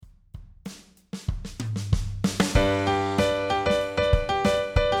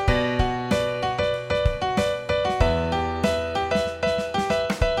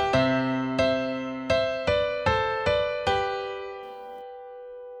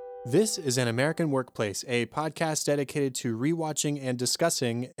This is An American Workplace, a podcast dedicated to rewatching and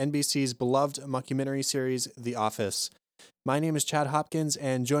discussing NBC's beloved mockumentary series, The Office. My name is Chad Hopkins,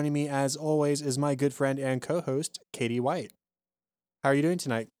 and joining me, as always, is my good friend and co-host, Katie White. How are you doing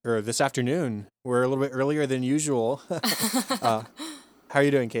tonight? Or this afternoon? We're a little bit earlier than usual. How are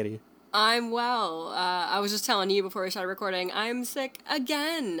you doing, Katie? I'm well. I was just telling you before we started recording, I'm sick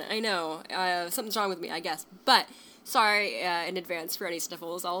again. I know. Something's wrong with me, I guess. But sorry in advance for any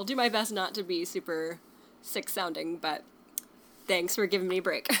sniffles. I'll do my best not to be super sick sounding, but thanks for giving me a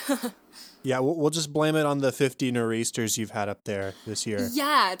break. Yeah, we'll just blame it on the 50 nor'easters you've had up there this year.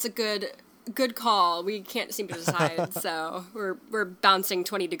 Yeah, it's a good call. We can't seem to decide, so we're bouncing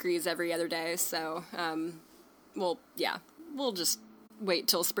 20 degrees every other day. So, we'll just wait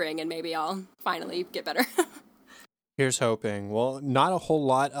till spring and maybe I'll finally get better. Here's hoping. Well, not a whole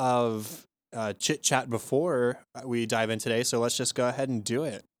lot of chit chat before we dive in today, so let's just go ahead and do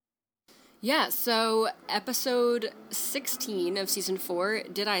it. Yeah, so episode 16 of season 4,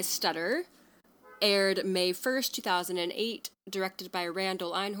 Did I Stutter? Aired May 1st, 2008, directed by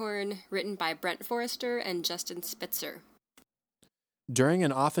Randall Einhorn, written by Brent Forrester and Justin Spitzer. During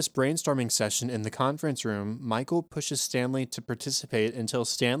an office brainstorming session in the conference room, Michael pushes Stanley to participate until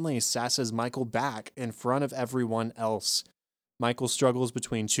Stanley sasses Michael back in front of everyone else. Michael struggles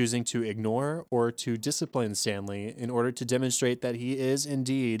between choosing to ignore or to discipline Stanley in order to demonstrate that he is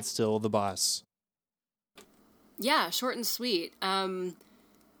indeed still the boss. Yeah, short and sweet.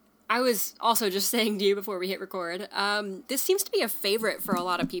 I was also just saying to you before we hit record, this seems to be a favorite for a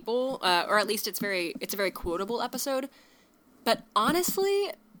lot of people, or at least it's a very quotable episode. But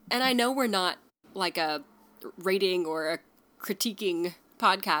honestly, and I know we're not like a rating or a critiquing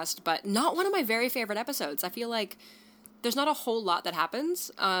podcast, but not one of my very favorite episodes. I feel like there's not a whole lot that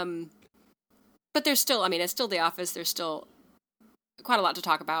happens. But there's still, it's still The Office. There's still quite a lot to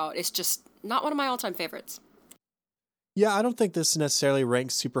talk about. It's just not one of my all-time favorites. Yeah, I don't think this necessarily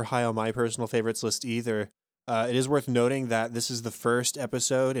ranks super high on my personal favorites list either. It is worth noting that this is the first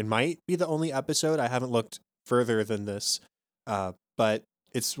episode, and might be the only episode. I haven't looked further than this. But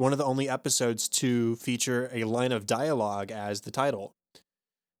it's one of the only episodes to feature a line of dialogue as the title.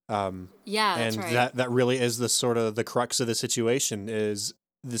 Yeah, that's and right. that really is the sort of the crux of the situation. Is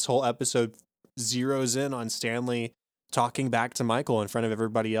this whole episode zeroes in on Stanley talking back to Michael in front of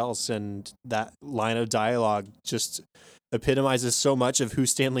everybody else, and that line of dialogue just epitomizes so much of who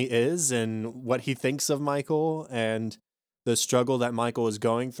Stanley is and what he thinks of Michael, and the struggle that Michael is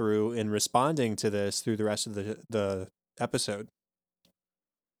going through in responding to this through the rest of the episode.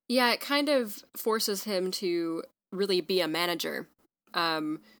 Yeah, it kind of forces him to really be a manager,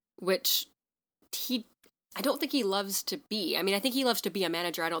 which I don't think he loves to be. I think he loves to be a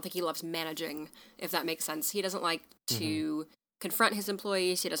manager. I don't think he loves managing, if that makes sense. He doesn't like to confront his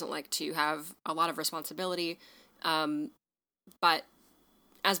employees. He doesn't like to have a lot of responsibility. But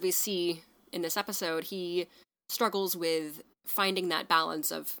as we see in this episode, he struggles with finding that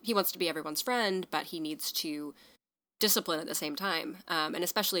balance of he wants to be everyone's friend, but he needs to discipline at the same time. And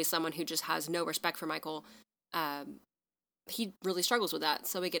especially someone who just has no respect for Michael, he really struggles with that.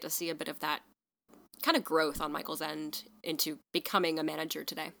 So we get to see a bit of that kind of growth on Michael's end into becoming a manager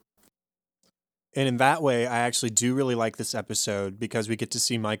today. And in that way, I actually do really like this episode because we get to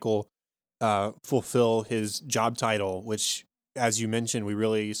see Michael fulfill his job title, which, as you mentioned, we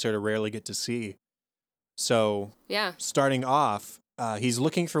really sort of rarely get to see. So yeah, starting off, he's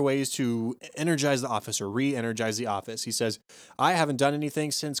looking for ways to energize the office or re-energize the office. He says, I haven't done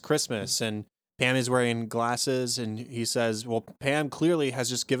anything since Christmas. And Pam is wearing glasses, and he says, well, Pam clearly has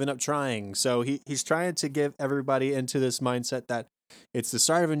just given up trying. So he's trying to give everybody into this mindset that it's the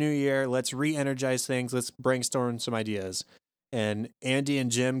start of a new year. Let's re-energize things. Let's brainstorm some ideas. And Andy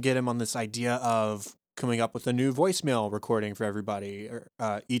and Jim get him on this idea of coming up with a new voicemail recording for everybody, or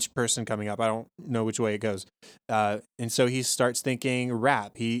each person coming up. I don't know which way it goes. And so he starts thinking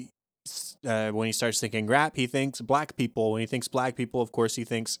rap. When he starts thinking rap, he thinks black people. When he thinks black people, of course, he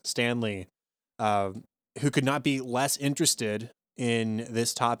thinks Stanley, who could not be less interested in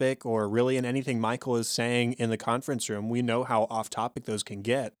this topic or really in anything Michael is saying in the conference room. We know how off topic those can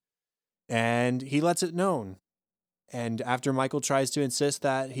get. And he lets it known. And after Michael tries to insist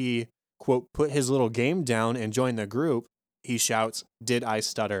that he, quote, put his little game down and join the group, he shouts, "Did I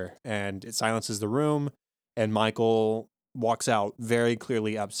stutter?" And it silences the room, and Michael walks out very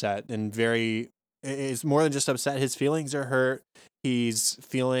clearly upset and it's more than just upset. His feelings are hurt. He's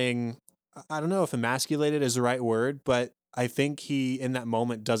feeling, I don't know if emasculated is the right word, but I think he, in that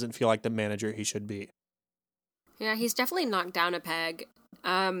moment, doesn't feel like the manager he should be. Yeah, he's definitely knocked down a peg.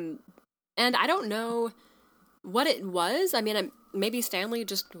 And I don't know what it was. maybe Stanley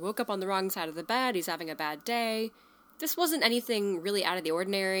just woke up on the wrong side of the bed. He's having a bad day. This wasn't anything really out of the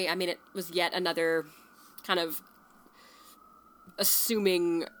ordinary. I mean, it was yet another kind of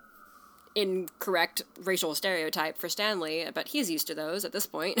assuming incorrect racial stereotype for Stanley, but he's used to those at this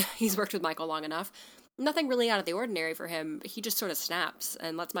point. He's worked with Michael long enough. Nothing really out of the ordinary for him. He just sort of snaps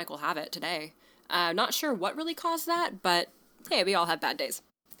and lets Michael have it today. Not sure what really caused that, but hey, we all have bad days.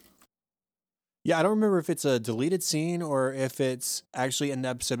 Yeah, I don't remember if it's a deleted scene or if it's actually in the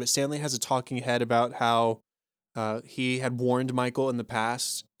episode, but Stanley has a talking head about how he had warned Michael in the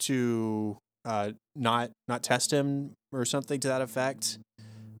past to not test him or something to that effect.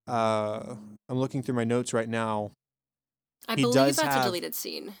 I'm looking through my notes right now. I believe that's a deleted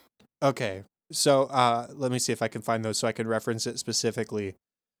scene. Okay, so let me see if I can find those so I can reference it specifically.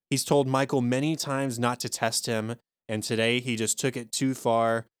 He's told Michael many times not to test him, and today he just took it too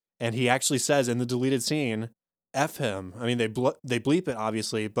far. And he actually says in the deleted scene, F him. I mean, they bleep it,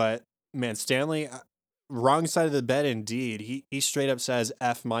 obviously, but man, Stanley, wrong side of the bed indeed. He straight up says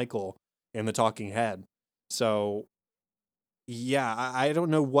F Michael in the talking head. So, yeah, I don't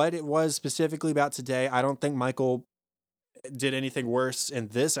know what it was specifically about today. I don't think Michael did anything worse in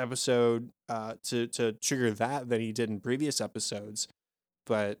this episode to trigger that than he did in previous episodes.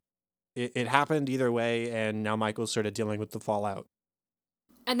 But it happened either way, and now Michael's sort of dealing with the fallout.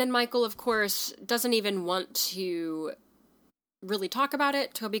 And then Michael, of course, doesn't even want to really talk about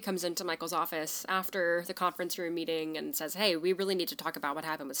it. Toby comes into Michael's office after the conference room meeting and says, hey, we really need to talk about what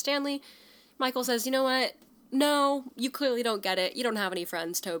happened with Stanley. Michael says, you know what? No, you clearly don't get it. You don't have any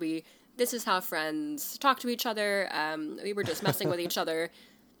friends, Toby. This is how friends talk to each other. We were just messing with each other.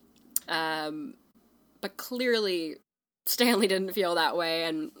 But clearly, Stanley didn't feel that way.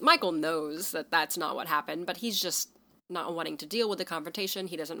 And Michael knows that that's not what happened, but he's just not wanting to deal with the confrontation.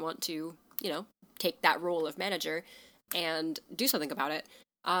 He doesn't want to, take that role of manager and do something about it.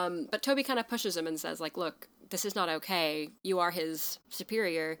 But Toby kind of pushes him and says, like, look, this is not okay. You are his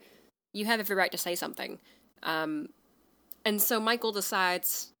superior. You have every right to say something. And so Michael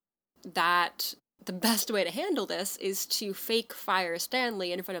decides that the best way to handle this is to fake fire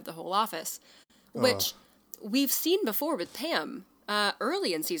Stanley in front of the whole office, which we've seen before with Pam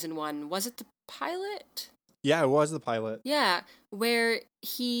early in season 1. Was it the pilot? Yeah, it was the pilot. Yeah, where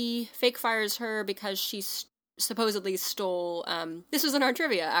he fake fires her because she supposedly stole. This was in our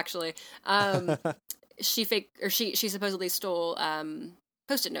trivia, actually. She supposedly stole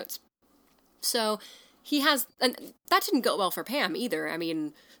Post-it notes. So he has, and that didn't go well for Pam either. I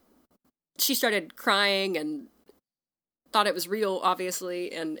mean, she started crying and thought it was real,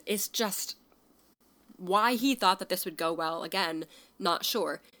 obviously, and it's just why he thought that this would go well. Again, not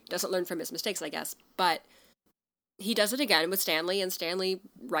sure. Doesn't learn from his mistakes, I guess, but he does it again with Stanley, and Stanley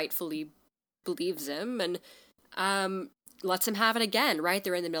rightfully believes him and lets him have it again right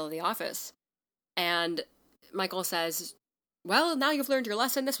there in the middle of the office. And Michael says, well, now you've learned your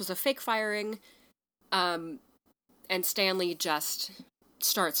lesson. This was a fake firing. And Stanley just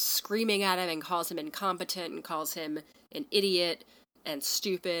starts screaming at him and calls him incompetent and calls him an idiot and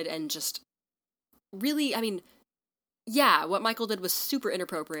stupid and just really, I mean, yeah, what Michael did was super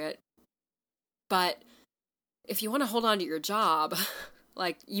inappropriate. But if you want to hold on to your job,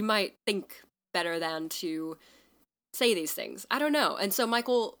 like, you might think better than to say these things. I don't know. And so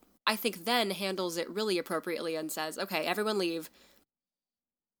Michael, I think, then handles it really appropriately and says, okay, everyone leave.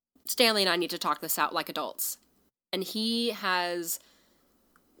 Stanley and I need to talk this out like adults. And he has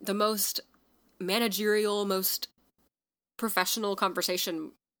the most managerial, most professional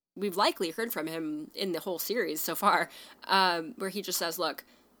conversation we've likely heard from him in the whole series so far, where he just says, look,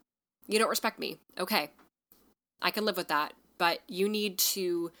 you don't respect me. Okay, I can live with that, but you need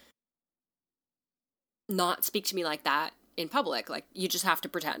to not speak to me like that in public. Like, you just have to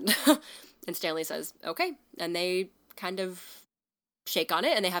pretend. And Stanley says, okay. And they kind of shake on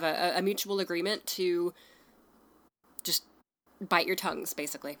it, and they have a mutual agreement to just bite your tongues,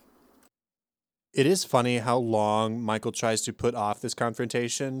 basically. It is funny how long Michael tries to put off this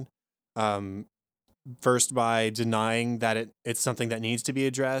confrontation. First by denying that it's something that needs to be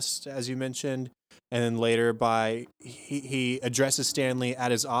addressed, as you mentioned, and then later by he addresses Stanley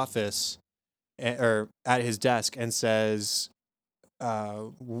at his office or at his desk and says,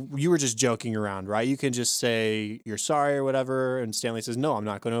 you were just joking around, right? You can just say you're sorry or whatever. And Stanley says, no, I'm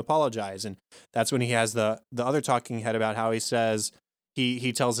not going to apologize. And that's when he has the other talking head about how he says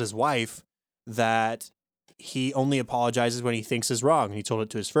he tells his wife that he only apologizes when he thinks is wrong. He told it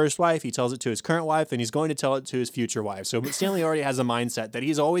to his first wife, he tells it to his current wife, and he's going to tell it to his future wife. So Stanley already has a mindset that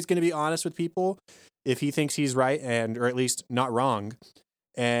he's always going to be honest with people if he thinks he's right, or at least not wrong.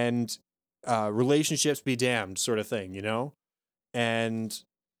 And relationships be damned sort of thing, And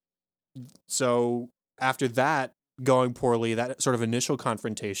so after that going poorly, that sort of initial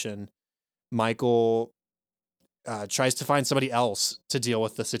confrontation, Michael tries to find somebody else to deal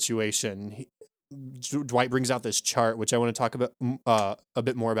with the situation. Dwight brings out this chart, which I want to talk about a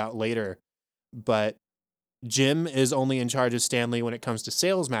bit more about later. But Jim is only in charge of Stanley when it comes to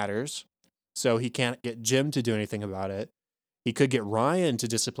sales matters, so he can't get Jim to do anything about it. He could get Ryan to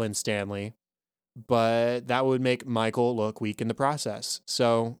discipline Stanley, but that would make Michael look weak in the process.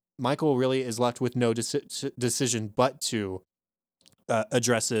 So Michael really is left with no decision but to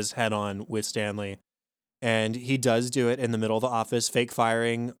address his head on with Stanley. And he does do it in the middle of the office, fake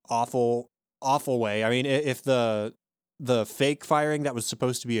firing, awful way. I mean, if the fake firing that was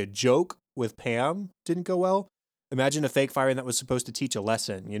supposed to be a joke with Pam didn't go well, imagine a fake firing that was supposed to teach a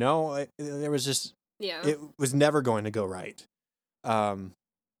lesson. You know, there was just it was never going to go right.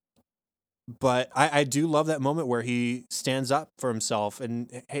 But I do love that moment where he stands up for himself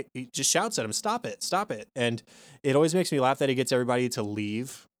and he just shouts at him, "Stop it, stop it!" And it always makes me laugh that he gets everybody to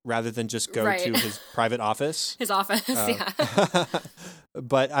leave rather than just go to his private office. His office, yeah.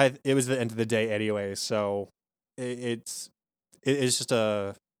 But it was the end of the day anyway, so it's just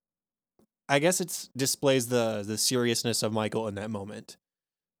I guess it displays the seriousness of Michael in that moment.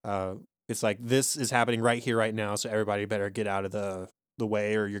 It's like, this is happening right here, right now, so everybody better get out of the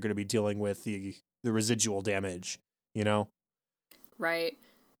way, or you're going to be dealing with the residual damage, you know? Right.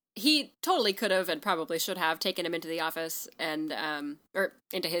 He totally could have and probably should have taken him into the office and or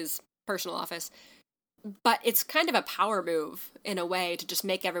into his personal office. But it's kind of a power move in a way to just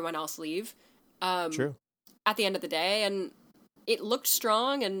make everyone else leave. True. At the end of the day, and it looked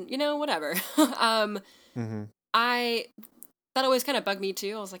strong, and whatever. That always kind of bugged me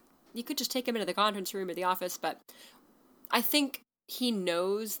too. I was like, you could just take him into the conference room or the office, but I think he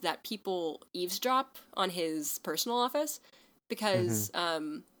knows that people eavesdrop on his personal office because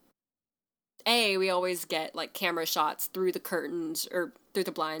we always get like camera shots through the curtains or through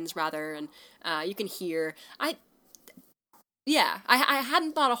the blinds rather, and you can hear. I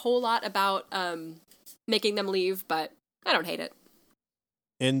hadn't thought a whole lot about making them leave, but I don't hate it.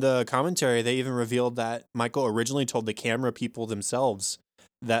 In the commentary, they even revealed that Michael originally told the camera people themselves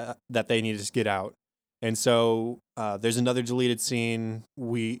that they needed to get out. And so there's another deleted scene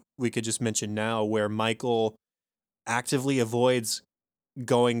we could just mention now where Michael actively avoids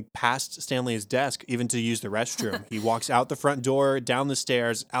going past Stanley's desk even to use the restroom. He walks out the front door, down the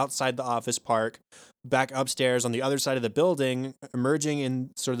stairs, outside the office park, back upstairs on the other side of the building, emerging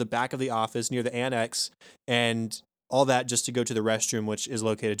in sort of the back of the office near the annex, and all that just to go to the restroom, which is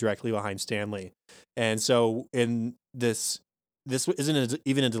located directly behind Stanley. And so in this isn't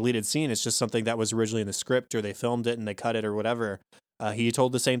even a deleted scene. It's just something that was originally in the script, or they filmed it and they cut it or whatever. He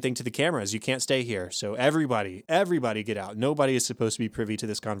told the same thing to the cameras. You can't stay here. So everybody get out. Nobody is supposed to be privy to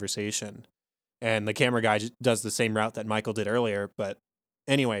this conversation. And the camera guy does the same route that Michael did earlier. But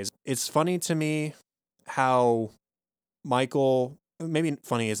anyways, it's funny to me how Michael, maybe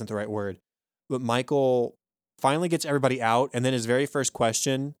funny isn't the right word, but Michael finally gets everybody out. And then his very first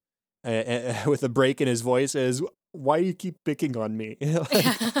question with a break in his voice is, "Why do you keep picking on me?"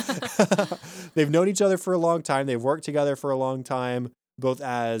 They've known each other for a long time. They've worked together for a long time, both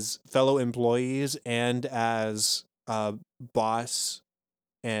as fellow employees and as boss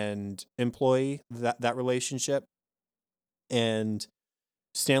and employee, that relationship. And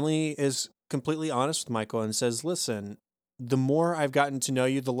Stanley is completely honest with Michael and says, "Listen, the more I've gotten to know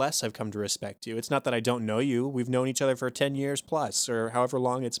you, the less I've come to respect you. It's not that I don't know you. We've known each other for 10 years plus, or however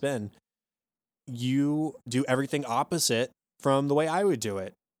long it's been. You do everything opposite from the way I would do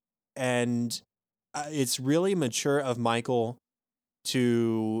it." And it's really mature of Michael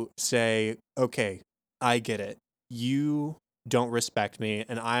to say, "Okay, I get it. You don't respect me,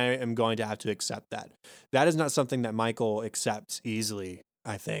 and I am going to have to accept that." That is not something that Michael accepts easily,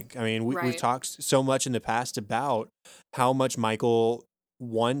 I think. I mean, we've talked so much in the past about how much Michael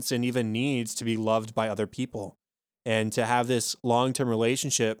wants and even needs to be loved by other people. And to have this long-term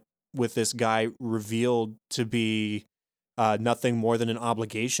relationship with this guy revealed to be nothing more than an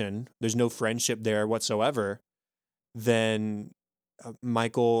obligation, there's no friendship there whatsoever, then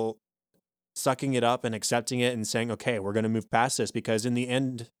Michael sucking it up and accepting it and saying, "Okay, we're going to move past this, because in the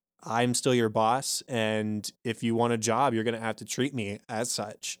end, I'm still your boss, and if you want a job, you're going to have to treat me as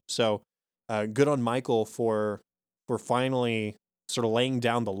such." So good on Michael for finally sort of laying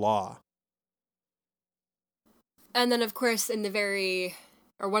down the law. And then, of course, in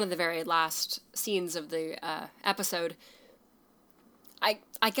one of the very last scenes of the episode,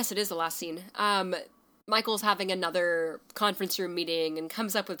 I guess it is the last scene, Michael's having another conference room meeting and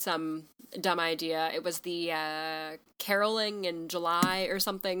comes up with some dumb idea. It was the caroling in July or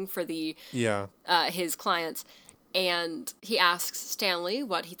something for the his clients. And he asks Stanley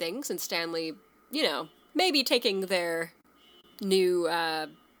what he thinks, and Stanley, maybe taking their new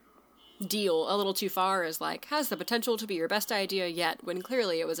deal a little too far, is like, has the potential to be your best idea yet, when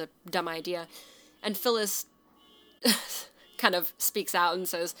clearly it was a dumb idea. And Phyllis kind of speaks out and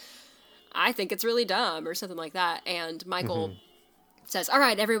says, I think it's really dumb, or something like that. And Michael says, all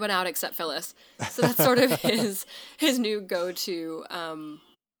right, everyone out except Phyllis. So that's sort of his new go-to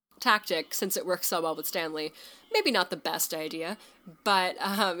tactic, since it works so well with Stanley. Maybe not the best idea, but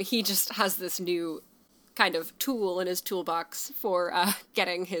he just has this new kind of tool in his toolbox for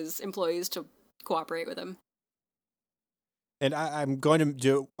getting his employees to cooperate with him. And I'm going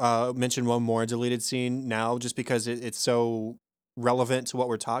to mention one more deleted scene now, just because it's so relevant to what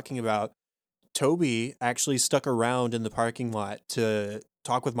we're talking about. Toby actually stuck around in the parking lot to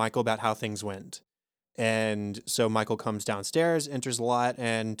talk with Michael about how things went. And so Michael comes downstairs, enters the lot,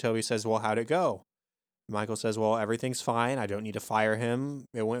 and Toby says, well, how'd it go? Michael says, well, everything's fine. I don't need to fire him.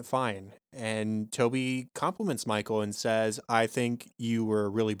 It went fine. And Toby compliments Michael and says, I think you were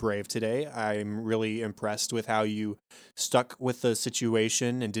really brave today. I'm really impressed with how you stuck with the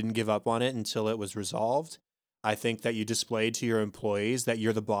situation and didn't give up on it until it was resolved. I think that you displayed to your employees that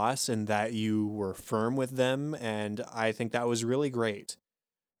you're the boss and that you were firm with them. And I think that was really great.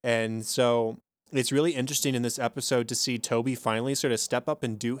 And so it's really interesting in this episode to see Toby finally sort of step up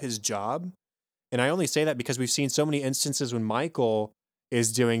and do his job. And I only say that because we've seen so many instances when Michael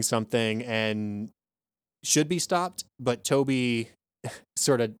is doing something and should be stopped, but Toby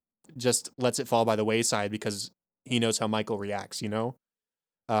sort of just lets it fall by the wayside because he knows how Michael reacts,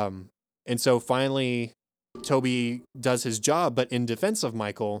 And so finally, Toby does his job, but in defense of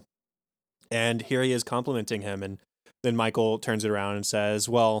Michael, and here he is complimenting him. And then Michael turns it around and says,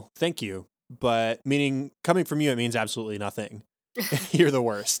 well, thank you. But meaning, coming from you, it means absolutely nothing. You're the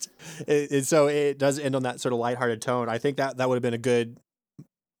worst. And so it does end on that sort of lighthearted tone. I think that would have been a good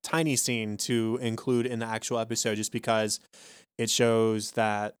tiny scene to include in the actual episode, just because it shows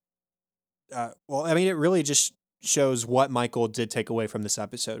that, it really just shows what Michael did take away from this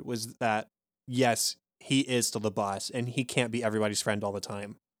episode, was that, yes, he is still the boss and he can't be everybody's friend all the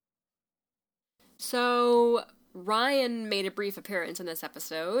time. So Ryan made a brief appearance in this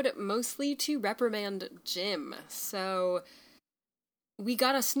episode, mostly to reprimand Jim. So we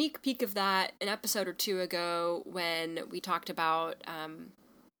got a sneak peek of that an episode or two ago when we talked about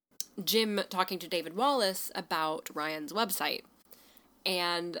Jim talking to David Wallace about Ryan's website.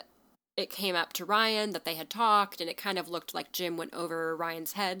 And it came up to Ryan that they had talked, and it kind of looked like Jim went over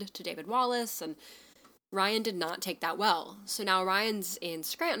Ryan's head to David Wallace, and Ryan did not take that well. So now Ryan's in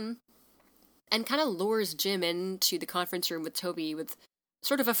Scranton and kind of lures Jim into the conference room with Toby with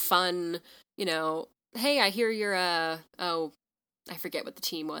sort of a fun, hey, I hear you're I forget what the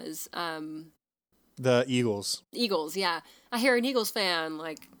team was. The Eagles. Eagles, yeah. I hear an Eagles fan,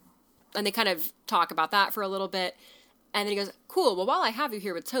 and they kind of talk about that for a little bit. And then he goes, cool, well, while I have you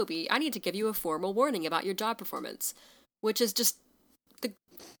here with Toby, I need to give you a formal warning about your job performance, which is just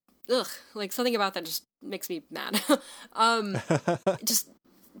something about that just makes me mad. Just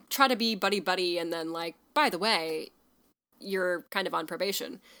try to be buddy-buddy, and then, by the way, you're kind of on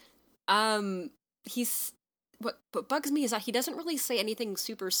probation. What bugs me is that he doesn't really say anything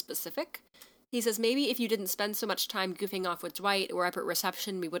super specific. He says, maybe if you didn't spend so much time goofing off with Dwight or up at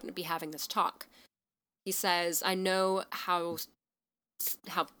reception, we wouldn't be having this talk. He says, I know how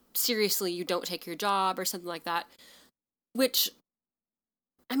seriously you don't take your job, or something like that. Which,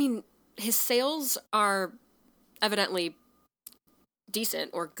 his sales are evidently decent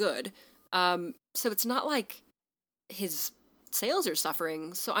or good. So it's not like his sales are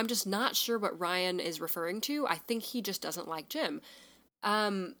suffering. So I'm just not sure what Ryan is referring to. I think he just doesn't like Jim.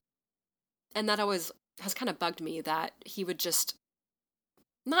 And that always has kind of bugged me, that he would just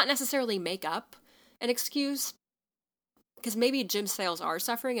not necessarily make up an excuse, because maybe Jim's sales are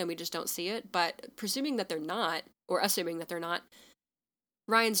suffering and we just don't see it, but presuming that they're not, or assuming that they're not,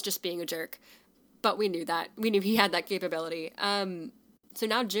 Ryan's just being a jerk. But we knew that. We knew he had that capability. So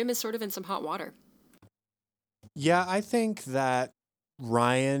now Jim is sort of in some hot water. Yeah, I think that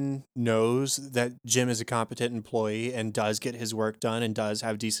Ryan knows that Jim is a competent employee and does get his work done and does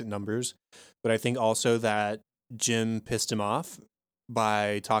have decent numbers. But I think also that Jim pissed him off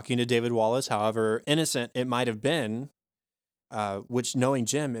by talking to David Wallace, however innocent it might have been, which, knowing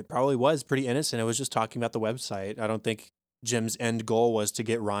Jim, it probably was pretty innocent. It was just talking about the website. I don't think Jim's end goal was to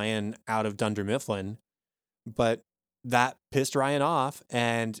get Ryan out of Dunder Mifflin, but that pissed Ryan off,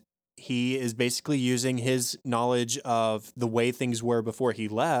 and he is basically using his knowledge of the way things were before he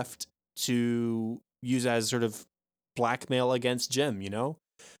left to use as sort of blackmail against Jim,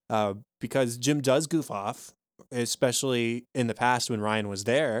 because Jim does goof off, especially in the past when Ryan was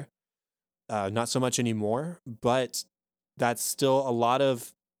there. Not so much anymore, but that's still a lot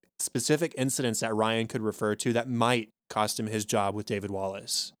of specific incidents that Ryan could refer to that might cost him his job with David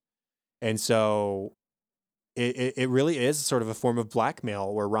Wallace. And so it really is sort of a form of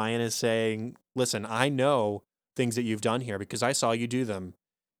blackmail where Ryan is saying, listen, I know things that you've done here because I saw you do them.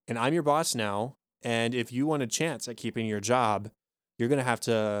 And I'm your boss now. And if you want a chance at keeping your job, you're going to have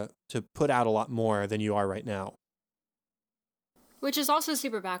to put out a lot more than you are right now. Which is also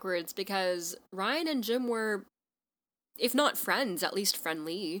super backwards because Ryan and Jim were, if not friends, at least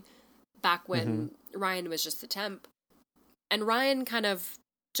friendly back when Ryan was just the temp. And Ryan kind of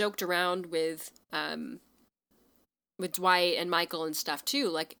joked around with Dwight and Michael and stuff too.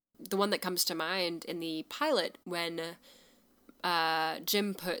 Like the one that comes to mind in the pilot when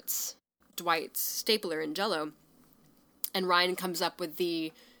Jim puts Dwight's stapler in Jell-O and Ryan comes up with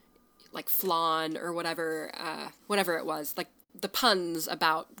the like flan or whatever it was, like the puns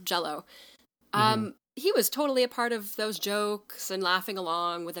about Jell-O. He was totally a part of those jokes and laughing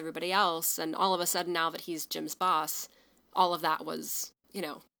along with everybody else. And all of a sudden, now that he's Jim's boss, all of that was,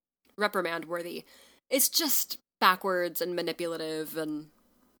 reprimand worthy. It's just backwards and manipulative and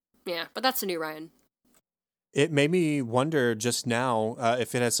yeah, but that's the new Ryan. It made me wonder just now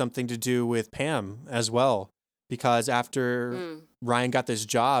if it has something to do with Pam as well, because after Ryan got this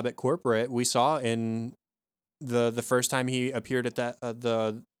job at corporate, we saw in the first time he appeared at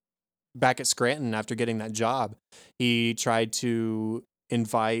that back at Scranton after getting that job, he tried to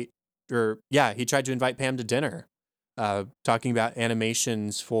invite Pam to dinner, talking about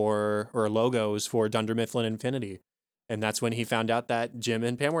animations or logos for Dunder Mifflin Infinity. And that's when he found out that Jim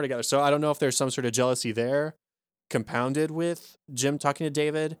and Pam were together. So I don't know if there's some sort of jealousy there, compounded with Jim talking to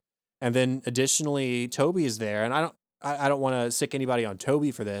David. And then additionally, Toby is there. And I don't want to sick anybody on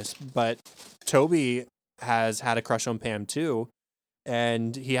Toby for this, but Toby has had a crush on Pam too.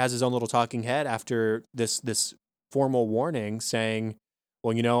 And he has his own little talking head after this formal warning saying,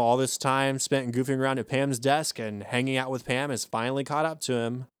 well, all this time spent goofing around at Pam's desk and hanging out with Pam has finally caught up to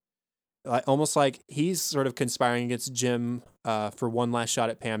him. Almost like he's sort of conspiring against Jim for one last shot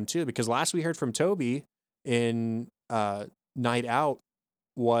at Pam too. Because last we heard from Toby in Night Out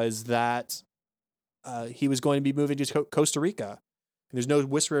was that he was going to be moving to Costa Rica. And there's no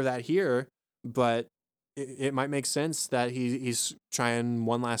whisper of that here, but it might make sense that he's trying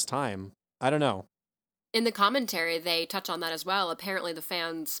one last time. I don't know. In the commentary, they touch on that as well. Apparently the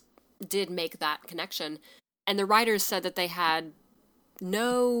fans did make that connection. And the writers said that they had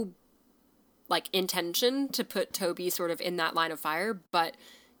no intention to put Toby sort of in that line of fire, but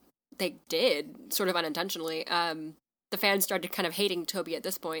they did sort of unintentionally. The fans started kind of hating Toby at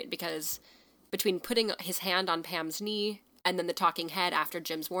this point because between putting his hand on Pam's knee and then the talking head after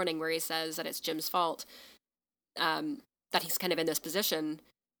Jim's warning where he says that it's Jim's fault, that he's kind of in this position,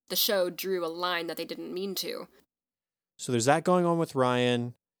 the show drew a line that they didn't mean to. So there's that going on with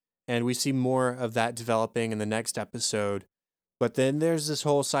Ryan, and we see more of that developing in the next episode. But then there's this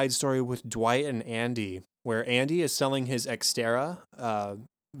whole side story with Dwight and Andy, where Andy is selling his Xterra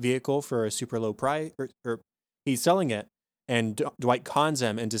vehicle for a super low price, or he's selling it, and Dwight cons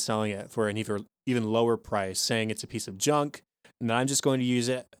him into selling it for an even lower price, saying it's a piece of junk, and that I'm just going to use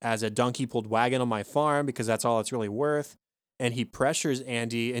it as a donkey-pulled wagon on my farm because that's all it's really worth. And he pressures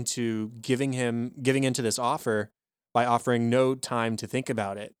Andy into giving into this offer by offering no time to think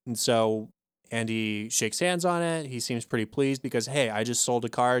about it. And so Andy shakes hands on it. He seems pretty pleased because, hey, I just sold a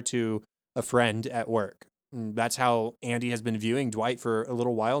car to a friend at work. And that's how Andy has been viewing Dwight for a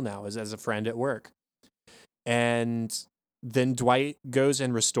little while now, as a friend at work. And then Dwight goes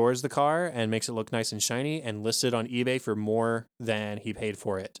and restores the car and makes it look nice and shiny and lists it on eBay for more than he paid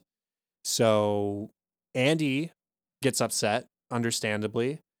for it. So Andy gets upset,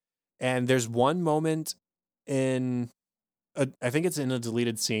 understandably. And there's one moment I think it's in a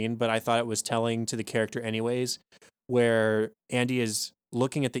deleted scene, but I thought it was telling to the character anyways, where Andy is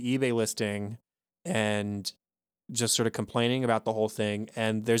looking at the eBay listing and just sort of complaining about the whole thing.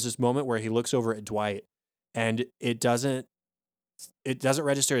 And there's this moment where he looks over at Dwight and it doesn't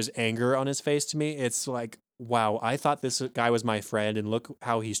register as anger on his face to me. It's like, wow, I thought this guy was my friend and look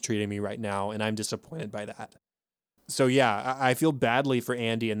how he's treating me right now. And I'm disappointed by that. So yeah, I feel badly for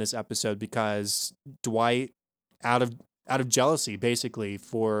Andy in this episode because Dwight, out of jealousy, basically,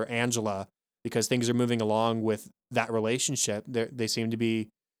 for Angela, because things are moving along with that relationship, they seem to be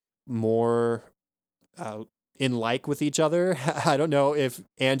more in like with each other. I don't know if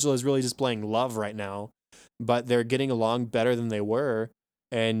Angela is really displaying love right now, but they're getting along better than they were.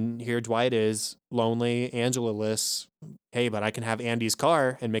 And here Dwight is lonely, Angela-less. Hey, but I can have Andy's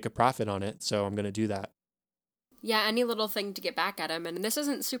car and make a profit on it, so I'm going to do that. Yeah, any little thing to get back at him. And this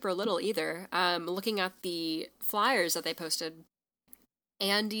isn't super little either. Looking at the flyers that they posted,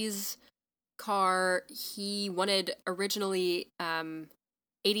 Andy's car, he wanted originally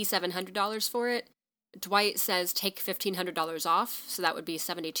 $8,700 for it. Dwight says take $1,500 off, so that would be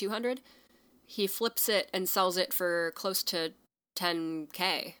 $7,200. He flips it and sells it for close to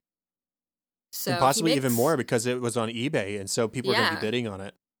 $10K. So and possibly even more because it was on eBay, and so people are going to be bidding on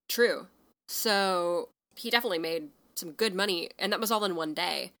it. True. So he definitely made some good money, and that was all in one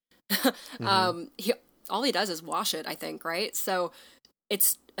day. All he does is wash it, I think, right? So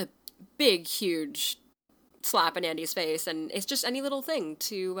it's a big, huge slap in Andy's face, and it's just any little thing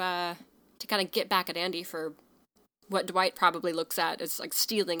to kind of get back at Andy for what Dwight probably looks at as like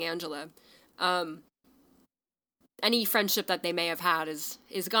stealing Angela. Any friendship that they may have had is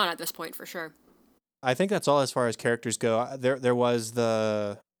gone at this point for sure. I think that's all as far as characters go. There was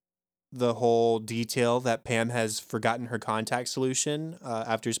the whole detail that Pam has forgotten her contact solution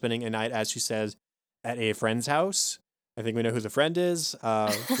after spending a night, as she says, at a friend's house. I think we know who the friend is,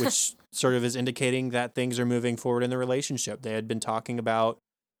 which sort of is indicating that things are moving forward in the relationship. They had been talking about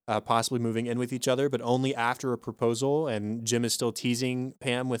possibly moving in with each other, but only after a proposal, and Jim is still teasing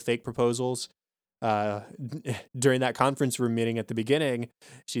Pam with fake proposals. During that conference room meeting at the beginning,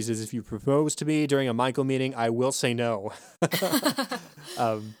 she says, if you propose to me during a Michael meeting, I will say no.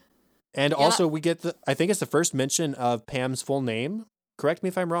 And also we get I think it's the first mention of Pam's full name. Correct me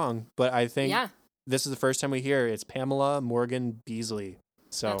if I'm wrong, but I think this is the first time we hear it's Pamela Morgan Beasley.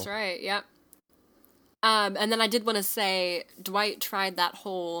 So that's right. Yep. And then I did want to say Dwight tried that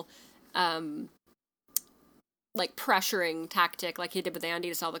whole, like pressuring tactic like he did with Andy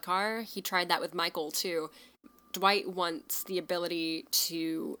to sell the car. He tried that with Michael too. Dwight wants the ability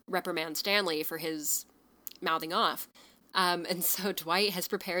to reprimand Stanley for his mouthing off. And so Dwight has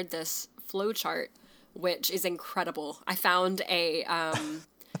prepared this flow chart, which is incredible. I found a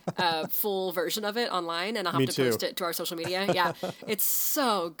full version of it online, and I'll have to post it to our social media. Yeah, it's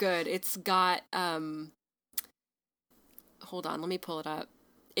so good. It's got, hold on, let me pull it up.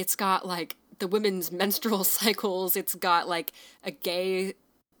 It's got like the women's menstrual cycles. It's got like a gay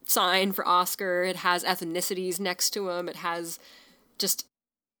sign for Oscar. It has ethnicities next to him. It has just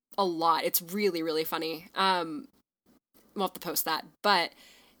a lot. It's really, really funny. We'll have to post that. But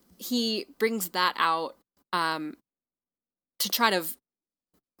he brings that out to try to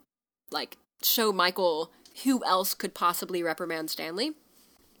like show Michael who else could possibly reprimand Stanley.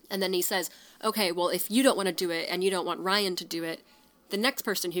 And then he says, okay, well, if you don't want to do it and you don't want Ryan to do it, the next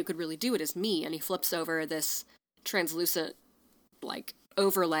person who could really do it is me. And he flips over this translucent like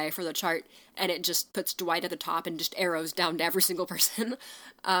overlay for the chart, and it just puts Dwight at the top and just arrows down to every single person.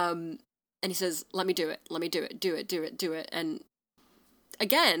 And he says, let me do it. Let me do it. Do it. Do it. Do it. And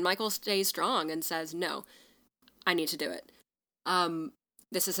again, Michael stays strong and says, no, I need to do it.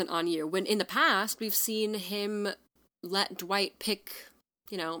 This isn't on you. When in the past, we've seen him let Dwight pick,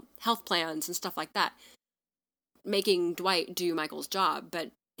 health plans and stuff like that, making Dwight do Michael's job.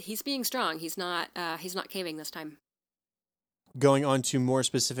 But he's being strong. He's not caving this time. Going on to more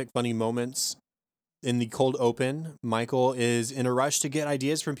specific funny moments. In the cold open, Michael is in a rush to get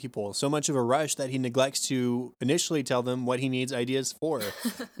ideas from people. So much of a rush that he neglects to initially tell them what he needs ideas for.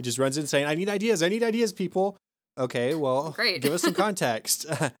 He just runs in saying, I need ideas, people. Okay, well, great. Give us some context.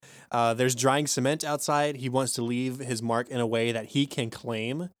 There's drying cement outside. He wants to leave his mark in a way that he can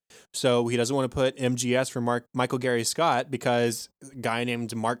claim. So he doesn't want to put MGS for Michael Gary Scott because a guy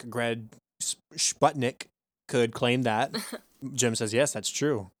named Mark Gred Sputnik could claim that. Jim says, yes, that's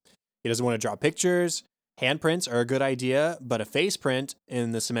true. He doesn't want to draw pictures. Handprints are a good idea, but a face print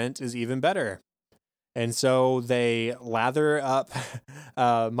in the cement is even better. And so they lather up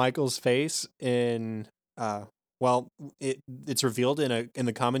Michael's face in, it's revealed in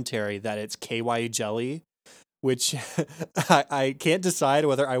the commentary that it's KY jelly, which I can't decide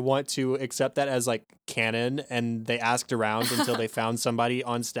whether I want to accept that as like canon, and they asked around until they found somebody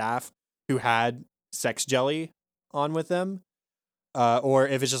on staff who had sex jelly on with them. Or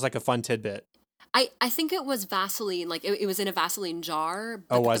if it's just like a fun tidbit. I think it was Vaseline, like it was in a Vaseline jar.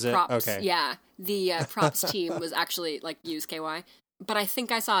 But was it? Props, okay. Yeah, the props team was actually like use KY, but I think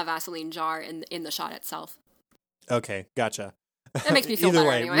I saw a Vaseline jar in the shot itself. Okay, gotcha. That makes me feel Either better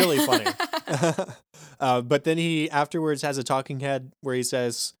way, anyway. Really funny. But then he afterwards has a talking head where he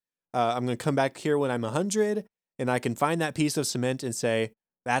says, I'm going to come back here when I'm 100 and I can find that piece of cement and say,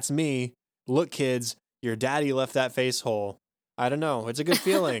 that's me. Look, kids, your daddy left that face hole. I don't know. It's a good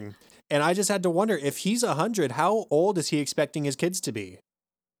feeling. And I just had to wonder, if he's 100, how old is he expecting his kids to be?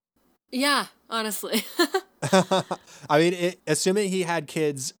 Yeah, honestly. I mean, assuming he had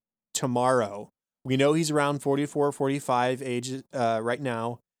kids tomorrow, we know he's around 44, 45 age right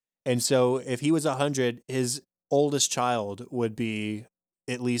now. And so if he was 100, his oldest child would be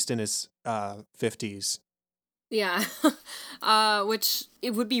at least in his 50s. Yeah. Which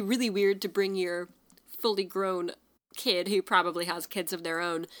it would be really weird to bring your fully grown kid who probably has kids of their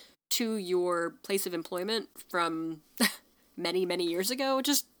own to your place of employment from many, many years ago.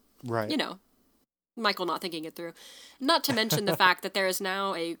 Just, right. Michael not thinking it through. Not to mention the fact that there is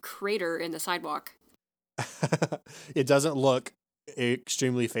now a crater in the sidewalk. It doesn't look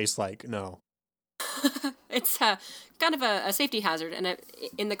extremely face-like, no. It's kind of a safety hazard. And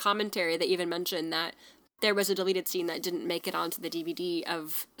in the commentary, they even mentioned that there was a deleted scene that didn't make it onto the DVD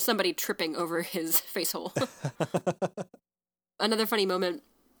of somebody tripping over his face hole. Another funny moment,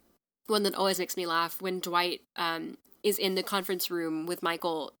 one that always makes me laugh, when Dwight is in the conference room with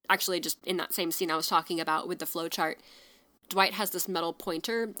Michael, actually just in that same scene I was talking about with the flowchart. Dwight has this metal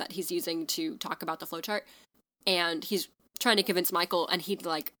pointer that he's using to talk about the flowchart, and he's trying to convince Michael, and he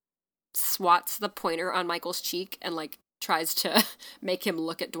swats the pointer on Michael's cheek and tries to make him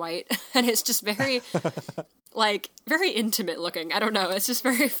look at Dwight. And it's just very, very intimate looking. I don't know. It's just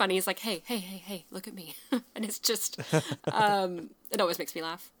very funny. He's like, hey, look at me. And it's just, it always makes me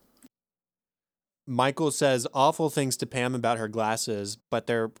laugh. Michael says awful things to Pam about her glasses, but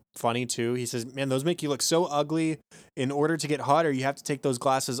they're funny too. He says, man, those make you look so ugly. In order to get hotter, you have to take those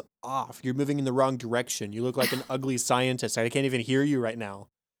glasses off. You're moving in the wrong direction. You look like an ugly scientist. I can't even hear you right now.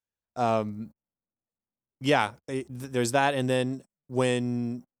 Yeah, there's that. And then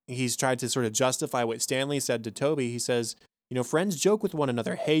when he's tried to sort of justify what Stanley said to Toby, he says, friends joke with one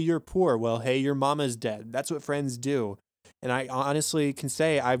another. Hey, you're poor. Well, hey, your mama's dead. That's what friends do. And I honestly can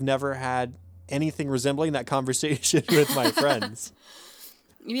say I've never had anything resembling that conversation with my friends.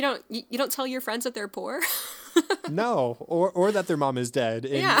 You don't tell your friends that they're poor? No, or that their mom is dead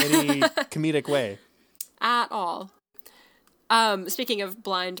in any comedic way. At all. Speaking of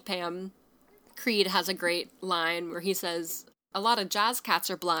blind Pam, Creed has a great line where he says, a lot of jazz cats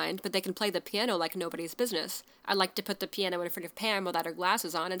are blind, but they can play the piano like nobody's business. I'd like to put the piano in front of Pam without her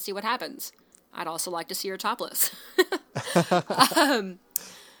glasses on and see what happens. I'd also like to see her topless.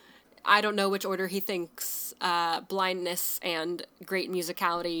 I don't know which order he thinks blindness and great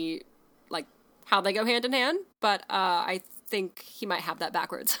musicality, how they go hand in hand, but I think he might have that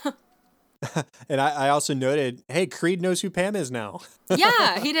backwards. And I also noted, hey, Creed knows who Pam is now.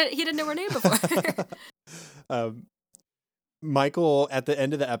 Yeah, he didn't know her name before. Michael, at the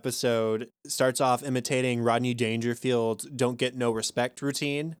end of the episode, starts off imitating Rodney Dangerfield's "Don't Get No Respect"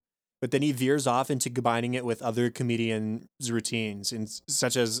 routine, but then he veers off into combining it with other comedians' routines,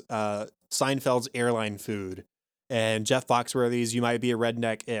 such as Seinfeld's airline food, and Jeff Foxworthy's "You Might Be a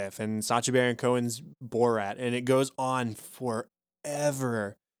Redneck If," and Sacha Baron Cohen's Borat, and it goes on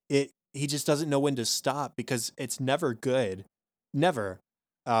forever. He just doesn't know when to stop because it's never good. Never.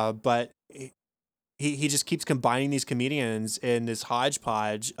 But he just keeps combining these comedians in this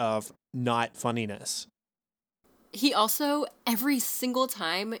hodgepodge of not funniness. He also, every single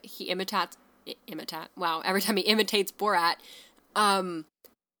time he every time he imitates Borat,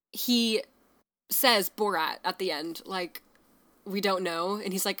 he says Borat at the end, we don't know.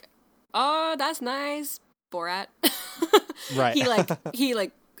 And he's like, oh, that's nice, Borat. Right.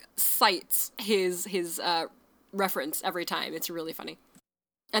 he cites his reference every time. It's really funny.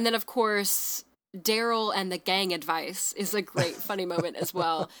 And then, of course, Daryl and the gang advice is a great funny moment as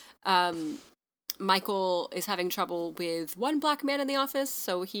well. Michael is having trouble with one black man in the office,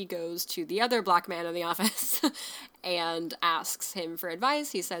 so he goes to the other black man in the office and asks him for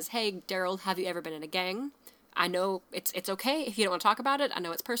advice. He says, hey, Daryl, have you ever been in a gang? I know it's okay if you don't want to talk about it. I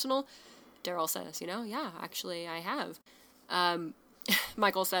know it's personal. Daryl says, yeah, actually I have.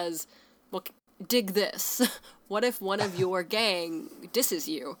 Michael says, well, dig this. What if one of your gang disses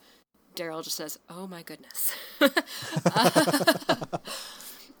you? Daryl just says, oh my goodness.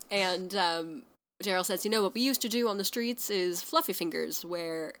 And Daryl says, what we used to do on the streets is fluffy fingers,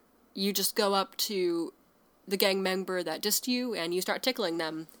 where you just go up to the gang member that dissed you and you start tickling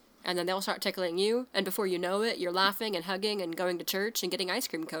them. And then they'll start tickling you, and before you know it, you're laughing and hugging and going to church and getting ice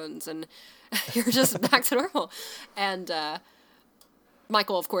cream cones, and you're just back to normal. And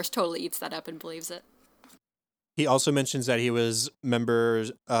Michael, of course, totally eats that up and believes it. He also mentions that he was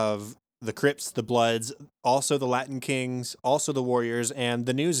members of the Crips, the Bloods, also the Latin Kings, also the Warriors, and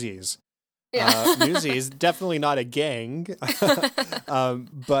the Newsies. Yeah. Newsies, definitely not a gang,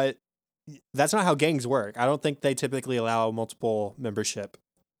 but That's not how gangs work. I don't think they typically allow multiple membership,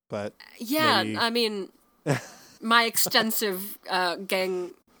 but Yeah, maybe... I mean, my extensive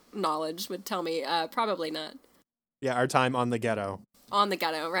gang knowledge would tell me probably not. Yeah, our time on the ghetto. On the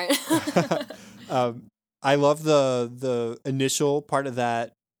ghetto, right? I love the initial part of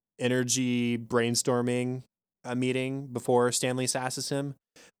that energy brainstorming meeting before Stanley sasses him,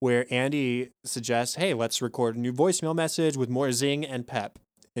 where Andy suggests, hey, let's record a new voicemail message with more zing and pep.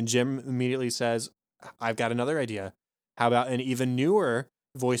 And Jim immediately says, I've got another idea. How about an even newer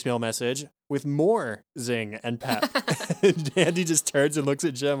voicemail message with more zing and pep? And Andy just turns and looks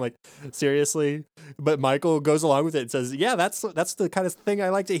at Jim like, seriously? But Michael goes along with it and says, yeah, that's the kind of thing I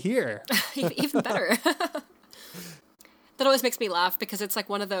like to hear. Even better. That always makes me laugh because it's like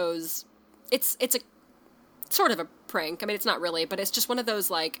one of those, it's a sort of a prank. I mean, it's not really, but it's just one of those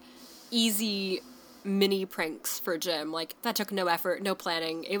like easy mini pranks for Jim. Like that took no effort, no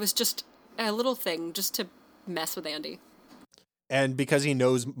planning. It was just a little thing just to mess with Andy. And because he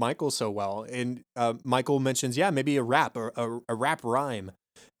knows Michael so well, and Michael mentions, yeah, maybe a rap or a rap rhyme.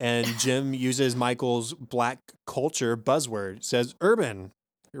 And Jim uses Michael's black culture buzzword, says urban,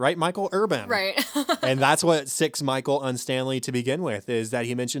 right, Michael? Urban. Right. And that's what sicks Michael on Stanley to begin with, is that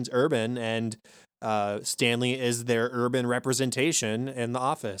he mentions urban, and Stanley is their urban representation in the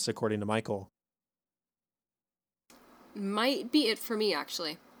office, according to Michael. Might be it for me,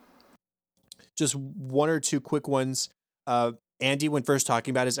 actually. Just one or two quick ones. Andy, when first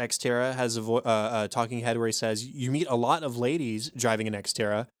talking about his Xterra, has a talking head where he says, you meet a lot of ladies driving an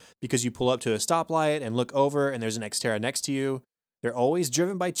Xterra because you pull up to a stoplight and look over and there's an Xterra next to you. They're always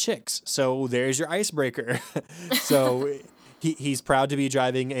driven by chicks. So there's your icebreaker. So he's proud to be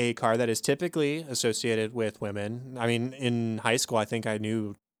driving a car that is typically associated with women. I mean, in high school, I think I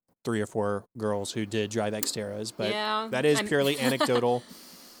knew 3 or 4 girls who did drive Xterras, but yeah, that is purely anecdotal,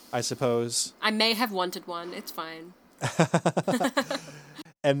 I suppose. I may have wanted one. It's fine.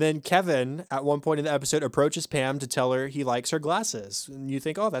 And then Kevin, at one point in the episode, approaches Pam to tell her he likes her glasses. And you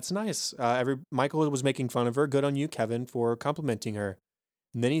think, oh, that's nice. Michael was making fun of her. Good on you, Kevin, for complimenting her.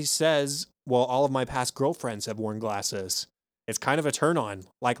 And then he says, well, all of my past girlfriends have worn glasses. It's kind of a turn on,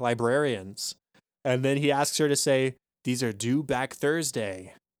 like librarians. And then he asks her to say, these are due back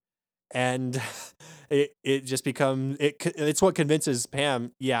Thursday. And it just becomes, it's what convinces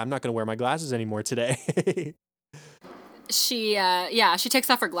Pam, yeah, I'm not going to wear my glasses anymore today. She takes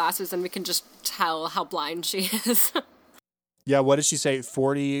off her glasses and we can just tell how blind she is. Yeah, what did she say?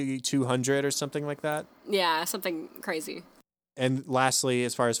 4,200 or something like that? Yeah, something crazy. And lastly,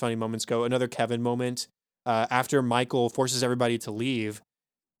 as far as funny moments go, another Kevin moment. After Michael forces everybody to leave,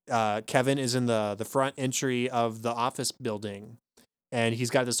 Kevin is in the front entry of the office building. And he's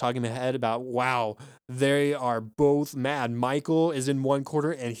got this talking head about, wow, they are both mad. Michael is in one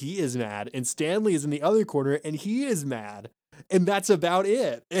corner and he is mad. And Stanley is in the other corner and he is mad. And that's about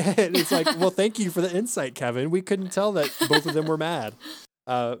it. And it's like, well, thank you for the insight, Kevin. We couldn't tell that both of them were mad.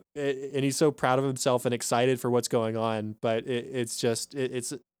 And he's so proud of himself and excited for what's going on. But it's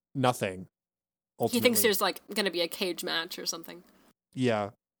nothing. Ultimately. He thinks there's like going to be a cage match or something.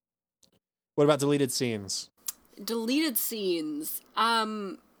 Yeah. What about deleted scenes? Deleted scenes.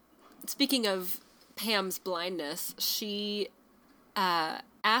 Speaking of Pam's blindness, she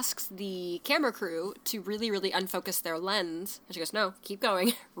asks the camera crew to really, really unfocus their lens. And she goes, no, keep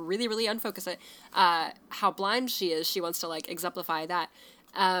going. Really, really unfocus it. How blind she is. She wants to like exemplify that.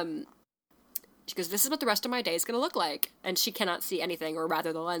 She goes, this is what the rest of my day is going to look like. And she cannot see anything, or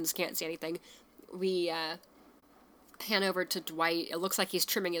rather the lens can't see anything. We pan over to Dwight. It looks like he's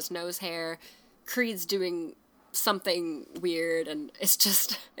trimming his nose hair. Creed's doing something weird, and it's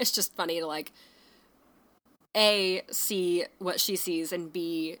just funny to like A, see what she sees, and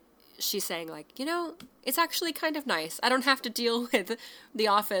B, she's saying like, you know, it's actually kind of nice. I don't have to deal with the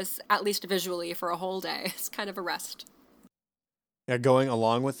office, at least visually, for a whole day. It's kind of a rest. Yeah, going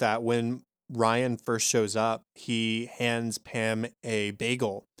along with that, when Ryan first shows up, he hands Pam a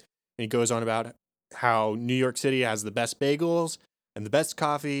bagel. And he goes on about how New York City has the best bagels and the best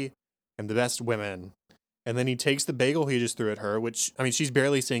coffee and the best women. And then he takes the bagel he just threw at her, which, I mean, she's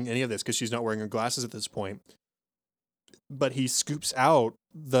barely seeing any of this because she's not wearing her glasses at this point. But he scoops out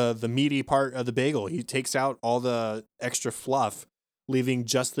the meaty part of the bagel. He takes out all the extra fluff, leaving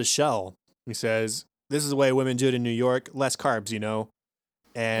just the shell. He says, this is the way women do it in New York. Less carbs, you know.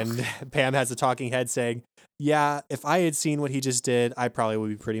 And Pam has a talking head saying, yeah, if I had seen what he just did, I probably would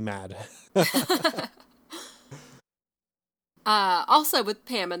be pretty mad. Also with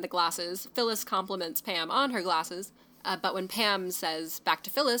Pam and the glasses, Phyllis compliments Pam on her glasses, but when Pam says back to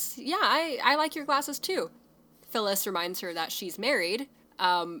Phyllis, yeah, I like your glasses too, Phyllis reminds her that she's married,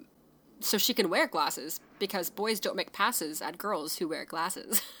 so she can wear glasses, because boys don't make passes at girls who wear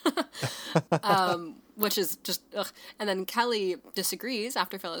glasses. Which is just, ugh. And then Kelly disagrees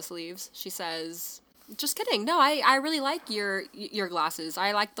after Phyllis leaves. She says, just kidding. No, I really like your glasses.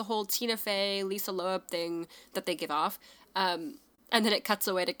 I like the whole Tina Fey, Lisa Loeb thing that they give off. And then it cuts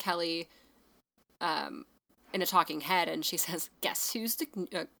away to Kelly in a talking head, and she says, guess who's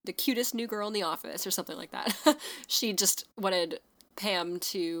the cutest new girl in the office, or something like that. She just wanted Pam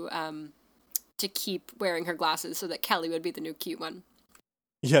to keep wearing her glasses so that Kelly would be the new cute one.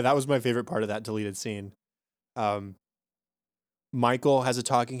 Yeah, that was my favorite part of that deleted scene. Michael has a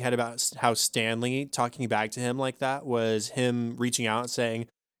talking head about how Stanley talking back to him like that was him reaching out and saying,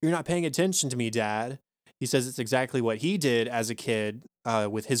 "You're not paying attention to me, Dad." He says it's exactly what he did as a kid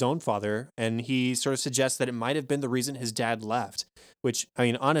with his own father, and he sort of suggests that it might have been the reason his dad left, which, I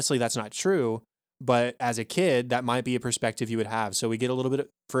mean, honestly, that's not true, but as a kid, that might be a perspective you would have. So we get a little bit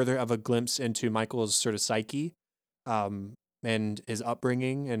further of a glimpse into Michael's sort of psyche and his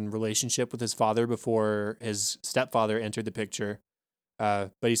upbringing and relationship with his father before his stepfather entered the picture.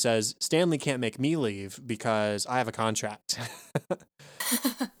 But he says, Stanley can't make me leave because I have a contract.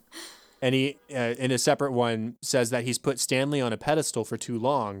 And he, in a separate one, says that he's put Stanley on a pedestal for too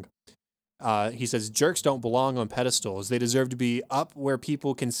long. He says, jerks don't belong on pedestals. They deserve to be up where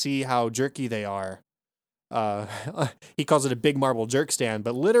people can see how jerky they are. He calls it a big marble jerk stand,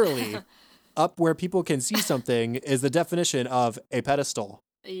 but literally up where people can see something is the definition of a pedestal.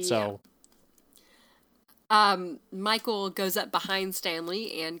 Yeah. So Michael goes up behind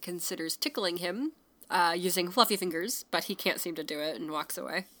Stanley and considers tickling him using fluffy fingers, but he can't seem to do it and walks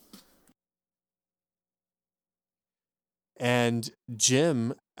away. And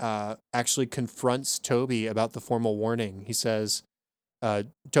Jim actually confronts Toby about the formal warning. He says,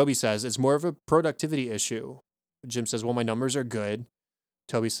 Toby says, it's more of a productivity issue. Jim says, well, my numbers are good.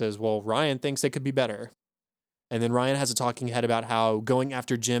 Toby says, well, Ryan thinks they could be better. And then Ryan has a talking head about how going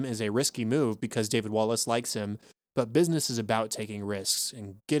after Jim is a risky move because David Wallace likes him, but business is about taking risks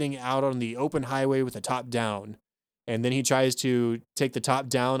and getting out on the open highway with the top down. And then he tries to take the top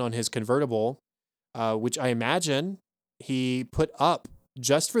down on his convertible, which I imagine he put up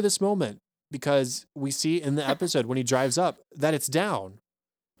just for this moment, because we see in the episode when he drives up that it's down,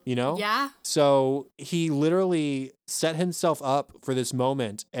 you know? Yeah. So he literally set himself up for this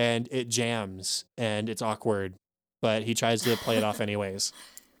moment, and it jams and it's awkward, but he tries to play it off anyways.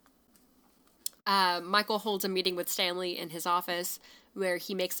 Michael holds a meeting with Stanley in his office where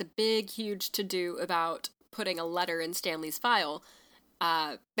he makes a big, huge to-do about putting a letter in Stanley's file,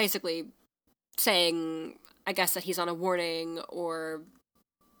 basically saying, I guess, that he's on a warning or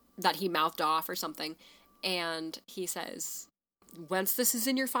that he mouthed off or something. And he says, once this is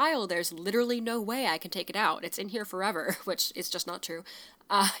in your file, there's literally no way I can take it out. It's in here forever, which is just not true.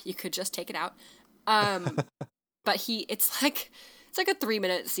 You could just take it out. But it's like a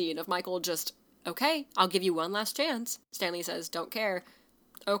 3-minute scene of Michael just, okay, I'll give you one last chance. Stanley says, don't care.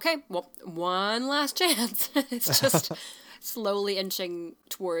 Okay, well, one last chance. It's just slowly inching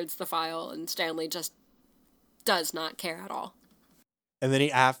towards the file, and Stanley just does not care at all. And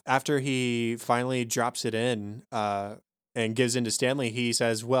then after he finally drops it in and gives in to Stanley, he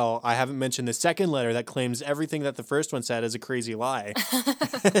says, well, I haven't mentioned the second letter that claims everything that the first one said is a crazy lie.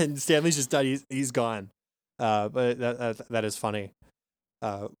 And Stanley's just done. He's gone. But that is funny.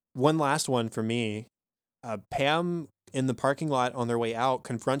 One last one for me. Pam, in the parking lot on their way out,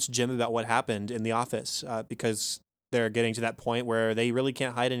 confronts Jim about what happened in the office because they're getting to that point where they really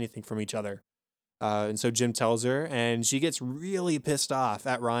can't hide anything from each other. And so Jim tells her, and she gets really pissed off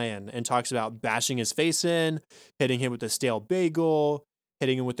at Ryan and talks about bashing his face in, hitting him with a stale bagel,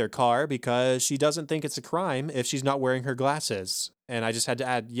 hitting him with their car, because she doesn't think it's a crime if she's not wearing her glasses. And I just had to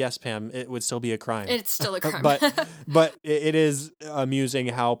add, yes, Pam, it would still be a crime. It's still a crime. but it is amusing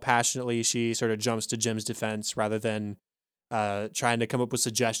how passionately she sort of jumps to Jim's defense rather than trying to come up with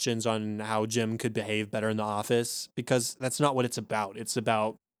suggestions on how Jim could behave better in the office, because that's not what it's about. It's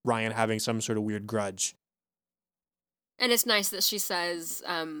about Ryan having some sort of weird grudge. And it's nice that she says,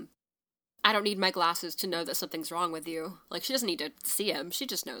 I don't need my glasses to know that something's wrong with you. Like, she doesn't need to see him. She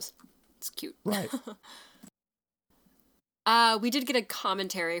just knows. It's cute. Right. We did get a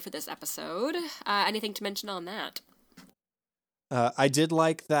commentary for this episode. Anything to mention on that? I did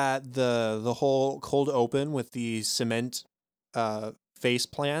like that the whole cold open with the cement face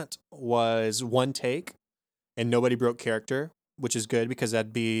plant was one take and nobody broke character, which is good because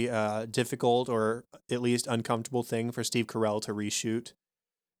that'd be a difficult or at least uncomfortable thing for Steve Carell to reshoot.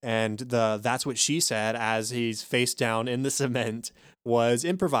 And that's what she said as he's face down in the cement was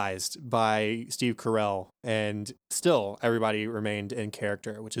improvised by Steve Carell, and still everybody remained in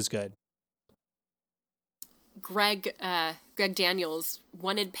character, which is good. Greg Daniels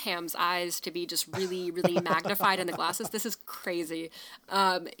wanted Pam's eyes to be just really, really magnified in the glasses. This is crazy.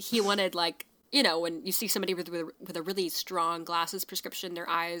 He wanted, like, you know, when you see somebody with a really strong glasses prescription, their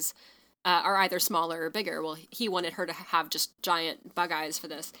eyes are either smaller or bigger. Well, he wanted her to have just giant bug eyes for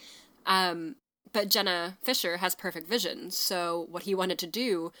this. But Jenna Fischer has perfect vision, so what he wanted to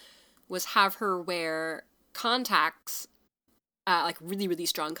do was have her wear contacts, like really, really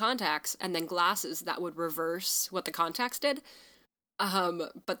strong contacts, and then glasses that would reverse what the contacts did.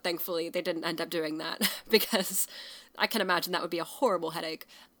 But thankfully they didn't end up doing that because I can imagine that would be a horrible headache.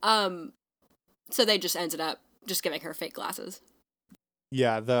 So they just ended up just giving her fake glasses.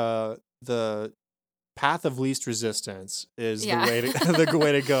 Yeah, the path of least resistance is the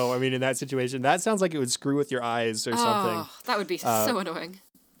way to go. I mean, in that situation, that sounds like it would screw with your eyes or something. That would be so annoying.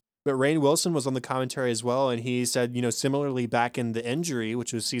 But Rainn Wilson was on the commentary as well, and he said, you know, similarly back in The Injury,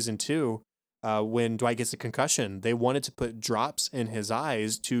 which was season 2, when Dwight gets a concussion, they wanted to put drops in his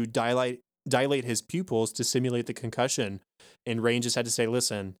eyes to dilate his pupils to simulate the concussion. And Rainn just had to say,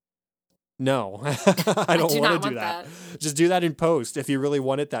 listen, no, I don't want to do that. Just do that in post if you really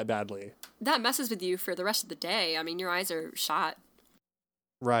want it that badly. That messes with you for the rest of the day. I mean, your eyes are shot.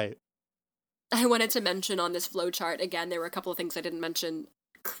 Right. I wanted to mention on this flowchart, again, there were a couple of things I didn't mention.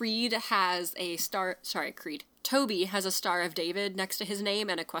 Toby has a Star of David next to his name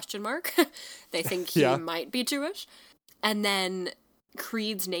and a question mark. They think he might be Jewish. And then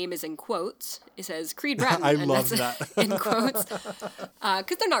Creed's name is in quotes. It says Creed Bratton. I love that. In quotes.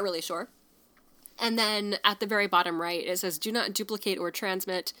 Because they're not really sure. And then at the very bottom right, it says, do not duplicate or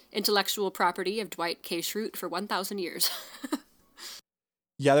transmit intellectual property of Dwight K. Schrute for 1,000 years.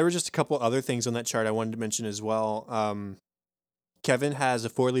 Yeah, there were just a couple other things on that chart I wanted to mention as well. Kevin has a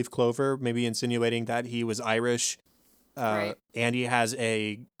 4-leaf clover, maybe insinuating that he was Irish. Right. Andy has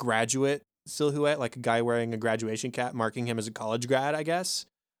a graduate silhouette, like a guy wearing a graduation cap, marking him as a college grad, I guess.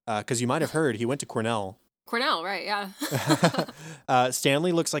 Because you might have heard he went to Cornell. Cornell, right, yeah.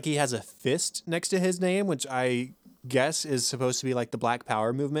 Stanley looks like he has a fist next to his name, which I guess is supposed to be like the Black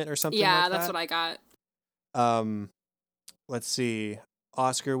Power movement or something like that. Yeah, that's what I got. Let's see.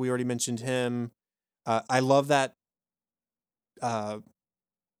 Oscar, we already mentioned him. I love that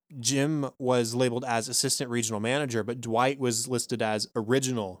Jim was labeled as assistant regional manager, but Dwight was listed as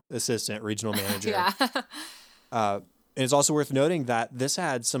original assistant regional manager. Yeah. And it's also worth noting that this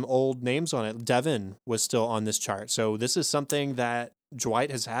had some old names on it. Devin was still on this chart. So this is something that Dwight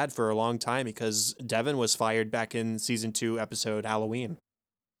has had for a long time because Devin was fired back in season 2 episode Halloween.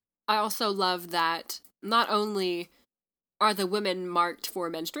 I also love that not only are the women marked for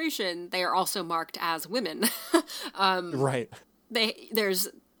menstruation, they are also marked as women. Right. There's,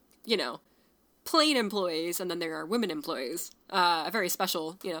 you know, plain employees, and then there are women employees. A very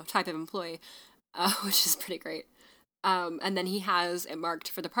special, you know, type of employee, which is pretty great. And then he has it marked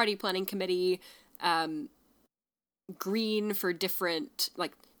for the party planning committee, green for different,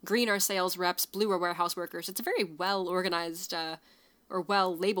 like, green are sales reps, blue are warehouse workers. It's a very well organized, or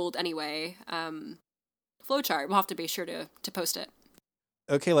well labeled anyway, flowchart. We'll have to be sure to post it.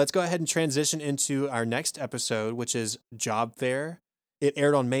 Okay, let's go ahead and transition into our next episode, which is Job Fair. It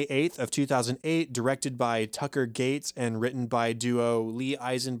aired on May 8th of 2008, directed by Tucker Gates and written by duo Lee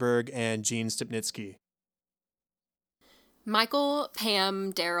Eisenberg and Gene Stupnitsky. Michael,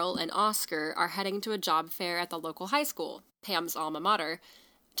 Pam, Daryl, and Oscar are heading to a job fair at the local high school, Pam's alma mater,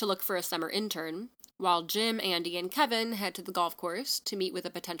 to look for a summer intern, while Jim, Andy, and Kevin head to the golf course to meet with a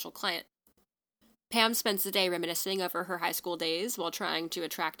potential client. Pam spends the day reminiscing over her high school days while trying to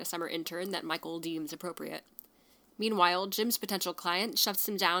attract a summer intern that Michael deems appropriate. Meanwhile, Jim's potential client shuts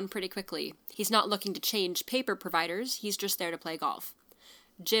him down pretty quickly. He's not looking to change paper providers, he's just there to play golf.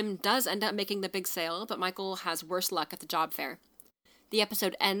 Jim does end up making the big sale, but Michael has worse luck at the job fair. The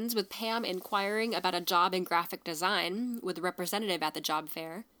episode ends with Pam inquiring about a job in graphic design with a representative at the job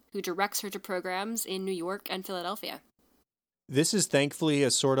fair, who directs her to programs in New York and Philadelphia. This is thankfully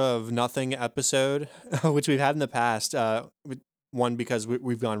a sort of nothing episode, which we've had in the past. One, because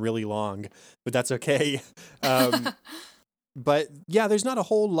we've gone really long, but that's okay. But yeah, there's not a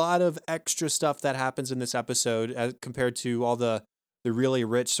whole lot of extra stuff that happens in this episode as compared to all the really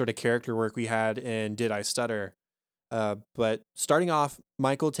rich sort of character work we had in Did I Stutter? But starting off,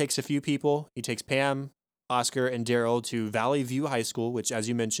 Michael takes a few people. He takes Pam, Oscar, and Daryl to Valley View High School, which, as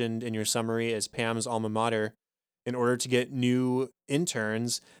you mentioned in your summary, is Pam's alma mater, in order to get new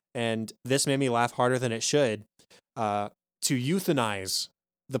interns. And this made me laugh harder than it should, to euthanize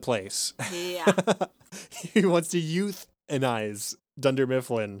the place. Yeah. He wants to euthanize Dunder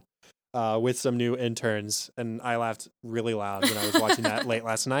Mifflin with some new interns. And I laughed really loud when I was watching that late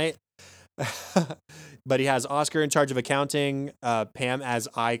last night. But he has Oscar in charge of accounting, Pam as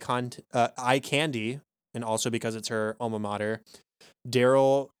eye candy, and also because it's her alma mater.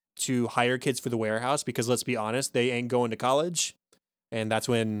 Daryl to hire kids for the warehouse because let's be honest, they ain't going to college. And that's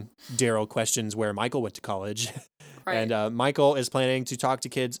when Daryl questions where Michael went to college. Right. And Michael is planning to talk to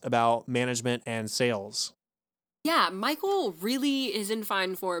kids about management and sales. Yeah, Michael really is in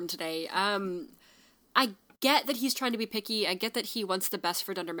fine form today. I get that he's trying to be picky. I get that he wants the best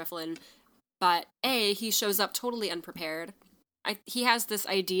for Dunder Mifflin. But A, he shows up totally unprepared. He has this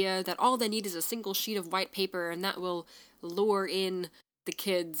idea that all they need is a single sheet of white paper and that will lure in the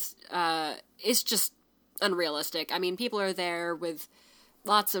kids. It's just unrealistic. I mean, people are there with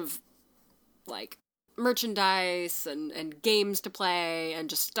lots of, like, merchandise and games to play and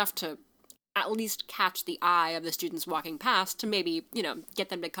just stuff to at least catch the eye of the students walking past to maybe, get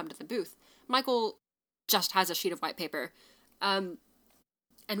them to come to the booth. Michael just has a sheet of white paper. And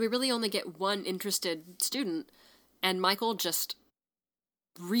we really only get one interested student, and Michael just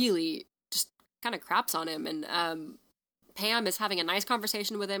really just kind of craps on him. And Pam is having a nice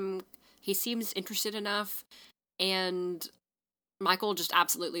conversation with him. He seems interested enough, and Michael just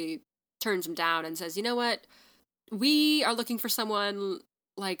absolutely turns him down and says, you know what? We are looking for someone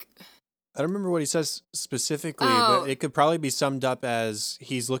like... I don't remember what he says specifically, but it could probably be summed up as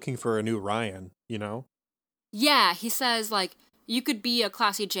he's looking for a new Ryan, Yeah, he says, like, you could be a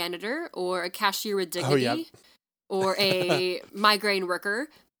classy janitor or a cashier with dignity or a migraine worker.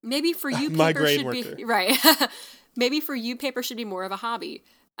 Maybe for you, paper should be... Right. Maybe for you, paper should be more of a hobby.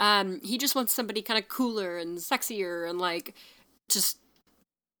 He just wants somebody kind of cooler and sexier and, like, just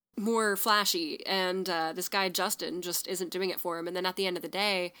more flashy. And this guy, Justin, just isn't doing it for him. And then at the end of the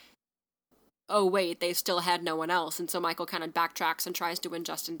day... oh, wait, they still had no one else. And so Michael kind of backtracks and tries to win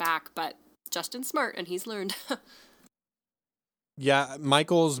Justin back, but Justin's smart and he's learned. Yeah,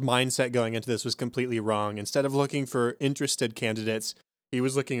 Michael's mindset going into this was completely wrong. Instead of looking for interested candidates, he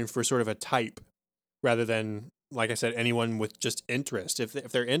was looking for sort of a type rather than, like I said, anyone with just interest. If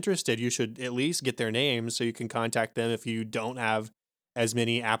they're interested, you should at least get their names so you can contact them if you don't have as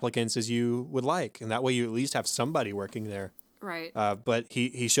many applicants as you would like. And that way you at least have somebody working there. Right. But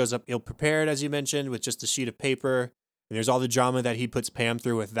he shows up ill-prepared, as you mentioned, with just a sheet of paper. And there's all the drama that he puts Pam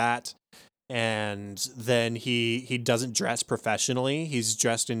through with that. And then he doesn't dress professionally. He's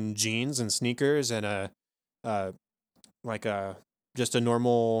dressed in jeans and sneakers and just a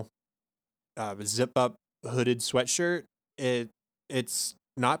normal zip-up hooded sweatshirt. It's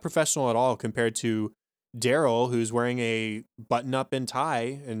not professional at all compared to Daryl, who's wearing a button-up and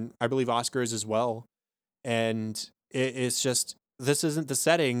tie, and I believe Oscar is as well. And it's just, this isn't the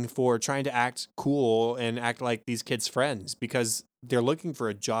setting for trying to act cool and act like these kids' friends because they're looking for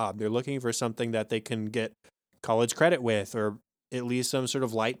a job. They're looking for something that they can get college credit with or at least some sort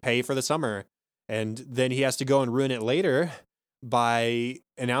of light pay for the summer. And then he has to go and ruin it later by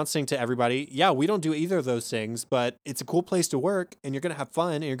announcing to everybody, yeah, we don't do either of those things, but it's a cool place to work and you're going to have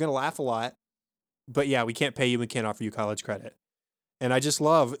fun and you're going to laugh a lot. But yeah, we can't pay you. We can't offer you college credit. And I just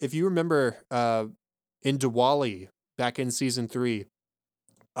love, if you remember in Diwali, back in season 3,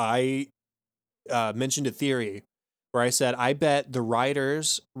 I mentioned a theory where I said, I bet the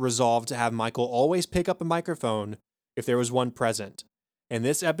writers resolved to have Michael always pick up a microphone if there was one present. And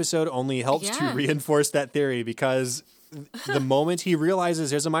this episode only helps to reinforce that theory because the moment he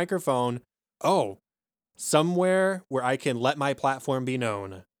realizes there's a microphone, somewhere where I can let my platform be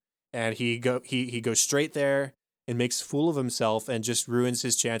known. And he goes straight there and makes a fool of himself and just ruins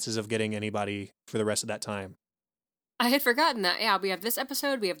his chances of getting anybody for the rest of that time. I had forgotten that. Yeah, we have this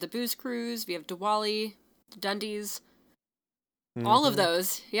episode, we have the Booze Cruise, we have Diwali, the Dundies. Mm-hmm. All of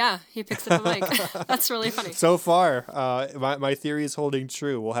those. Yeah, he picks up a mic. That's really funny. So far, my theory is holding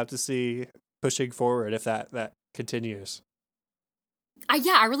true. We'll have to see pushing forward if that continues.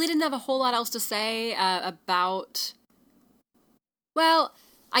 I really didn't have a whole lot else to say about... Well,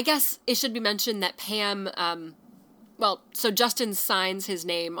 I guess it should be mentioned that Pam... so Justin signs his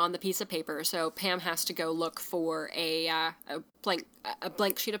name on the piece of paper, so Pam has to go look for a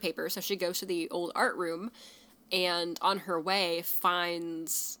blank sheet of paper. So she goes to the old art room, and on her way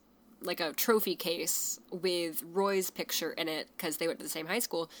finds like a trophy case with Roy's picture in it because they went to the same high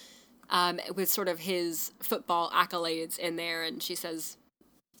school, with sort of his football accolades in there. And she says,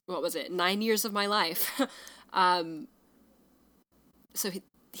 "What was it? 9 years of my life." So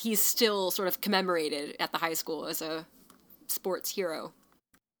he's still sort of commemorated at the high school as a sports hero.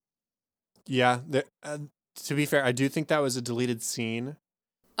 Yeah, to be fair, I do think that was a deleted scene.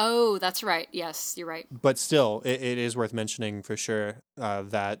 Oh, that's right. Yes, you're right. But still, it is worth mentioning for sure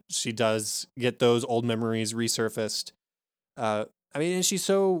that she does get those old memories resurfaced. I mean, and she's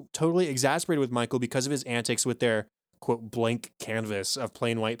so totally exasperated with Michael because of his antics with their quote blank canvas of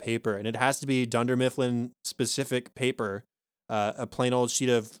plain white paper, and it has to be Dunder Mifflin specific paper. A plain old sheet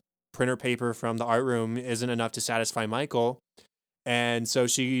of printer paper from the art room isn't enough to satisfy Michael. And so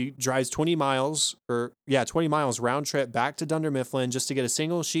she drives 20 miles round trip back to Dunder Mifflin just to get a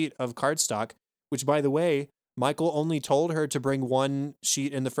single sheet of cardstock, which, by the way, Michael only told her to bring one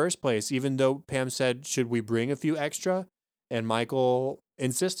sheet in the first place, even though Pam said, should we bring a few extra? And Michael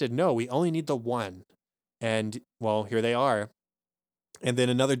insisted, no, we only need the one. And, well, here they are. And then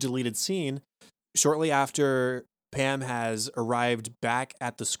another deleted scene. Shortly after Pam has arrived back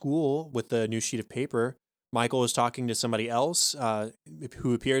at the school with the new sheet of paper, Michael is talking to somebody else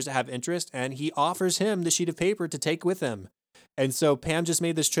who appears to have interest, and he offers him the sheet of paper to take with him. And so Pam just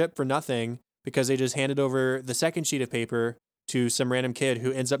made this trip for nothing because they just handed over the second sheet of paper to some random kid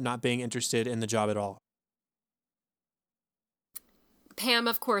who ends up not being interested in the job at all. Pam,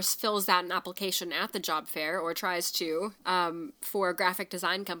 of course, fills out an application at the job fair, or tries to, for a graphic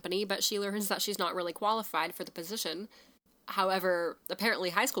design company, but she learns that she's not really qualified for the position. However, apparently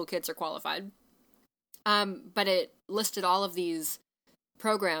high school kids are qualified. But it listed all of these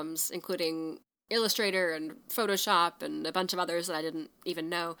programs, including Illustrator and Photoshop and a bunch of others that I didn't even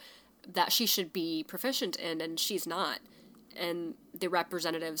know, that she should be proficient in, and she's not. And the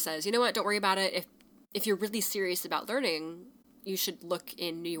representative says, you know what, don't worry about it. If you're really serious about learning, you should look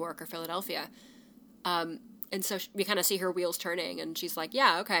in New York or Philadelphia. And so we kind of see her wheels turning, and she's like,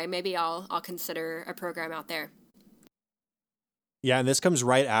 yeah, okay, maybe I'll consider a program out there. Yeah, and this comes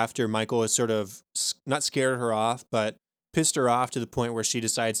right after Michael has sort of not scared her off, but pissed her off to the point where she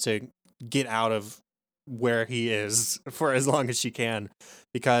decides to get out of where he is for as long as she can.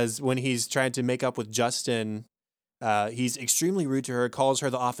 Because when he's trying to make up with Justin, he's extremely rude to her, calls her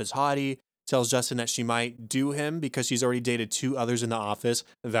the office hottie, tells Justin that she might do him because she's already dated 2 others in the office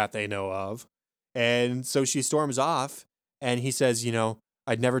that they know of. And so she storms off, and he says, you know,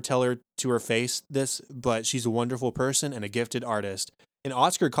 I'd never tell her to her face this, but she's a wonderful person and a gifted artist. And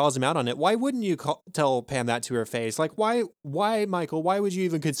Oscar calls him out on it. Why wouldn't you tell Pam that to her face? Like, why, Michael? Why would you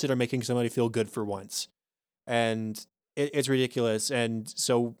even consider making somebody feel good for once? And it's ridiculous. And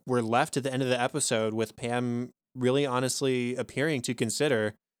so we're left at the end of the episode with Pam really honestly appearing to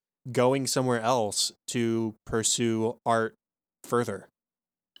consider going somewhere else to pursue art further.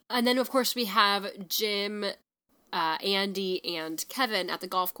 And then, of course, we have Jim, Andy, and Kevin at the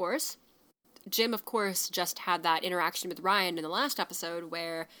golf course. Jim, of course, just had that interaction with Ryan in the last episode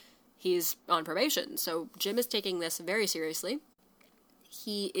where he's on probation. So Jim is taking this very seriously.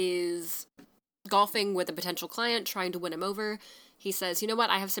 He is golfing with a potential client, trying to win him over. He says, you know what,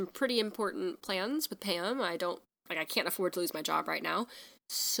 I have some pretty important plans with Pam. I can't afford to lose my job right now.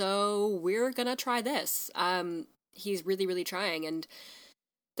 So we're gonna try this. He's really, really trying. And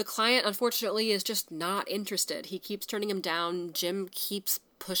the client, unfortunately, is just not interested. He keeps turning him down. Jim keeps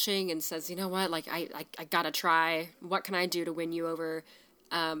pushing and says, you know what, like, I gotta try. What can I do to win you over?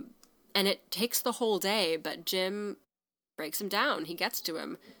 And it takes the whole day, but Jim breaks him down. He gets to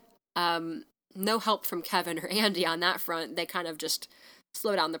him. No help from Kevin or Andy on that front. They kind of just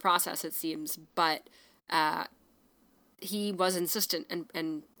slow down the process, it seems. But he was insistent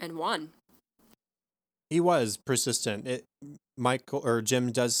and won. He was persistent.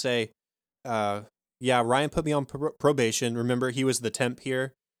 Jim does say, yeah, Ryan put me on probation. Remember, he was the temp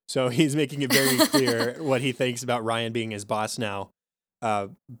here. So he's making it very clear what he thinks about Ryan being his boss now.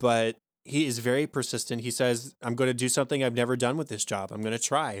 But he is very persistent. He says, I'm going to do something I've never done with this job. I'm going to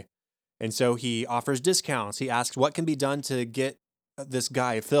try. And so he offers discounts. He asks what can be done to get this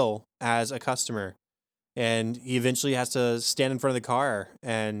guy, Phil, as a customer. And he eventually has to stand in front of the car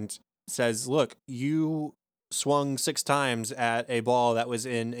and says, look, you swung 6 times at a ball that was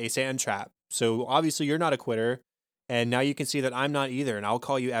in a sand trap. So obviously you're not a quitter. And now you can see that I'm not either. And I'll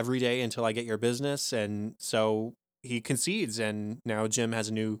call you every day until I get your business. And so he concedes. And now Jim has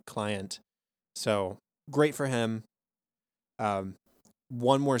a new client. So great for him.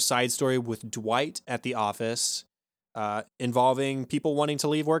 One more side story with Dwight at the office involving people wanting to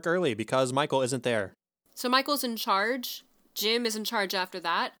leave work early because Michael isn't there. So Michael's in charge. Jim is in charge after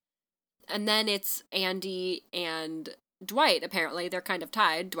that. And then it's Andy and Dwight, apparently. They're kind of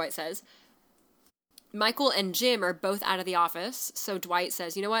tied, Dwight says. Michael and Jim are both out of the office. So Dwight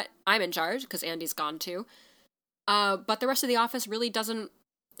says, you know what? I'm in charge because Andy's gone too. But the rest of the office really doesn't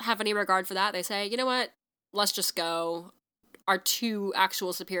have any regard for that. They say, you know what? Let's just go. Our 2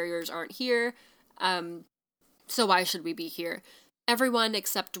 actual superiors aren't here. So why should we be here? Everyone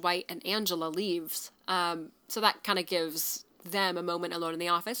except Dwight and Angela leaves. So that kind of gives them a moment alone in the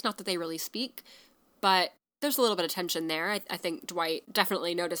office. Not that they really speak, but there's a little bit of tension there. I think Dwight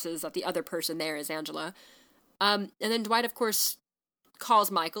definitely notices that the other person there is Angela. And then Dwight, of course,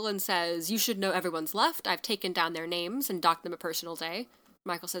 calls Michael and says, "You should know everyone's left. I've taken down their names and docked them a personal day."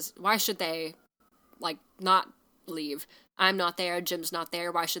 Michael says, "Why should they, not leave? I'm not there. Jim's not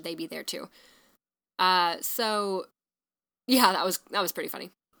there. Why should they be there too?" So, yeah, that was pretty funny.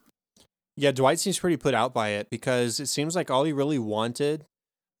 Yeah, Dwight seems pretty put out by it because it seems like all he really wanted,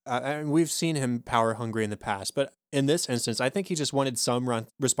 and we've seen him power hungry in the past, but in this instance, I think he just wanted some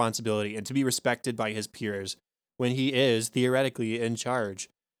responsibility and to be respected by his peers when he is theoretically in charge.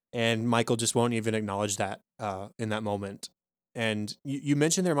 And Michael just won't even acknowledge that in that moment. And you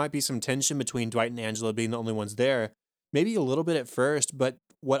mentioned there might be some tension between Dwight and Angela being the only ones there, maybe a little bit at first, but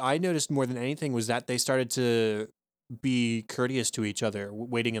what I noticed more than anything was that they started to be courteous to each other,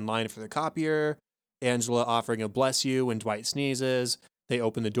 waiting in line for the copier, Angela offering a bless you when Dwight sneezes. They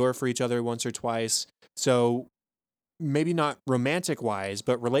open the door for each other once or twice. So maybe not romantic wise,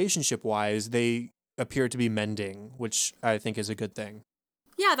 but relationship wise, they appear to be mending, which I think is a good thing.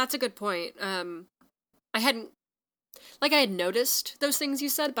 Yeah, that's a good point. I had noticed those things you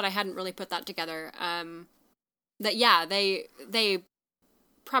said, but I hadn't really put that together. They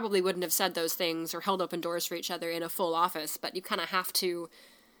probably wouldn't have said those things or held open doors for each other in a full office, but you kind of have to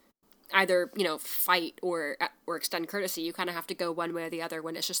either, fight or extend courtesy. You kind of have to go one way or the other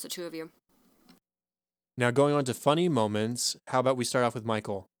when it's just the two of you. Now, going on to funny moments, how about we start off with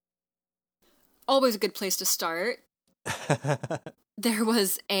Michael? Always a good place to start. There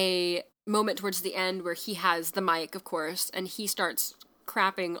was a moment towards the end where he has the mic, of course, and he starts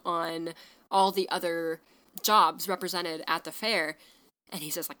crapping on all the other jobs represented at the fair. And he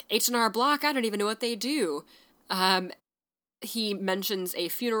says, H&R Block, I don't even know what they do. He mentions a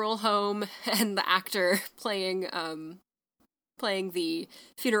funeral home and the actor playing the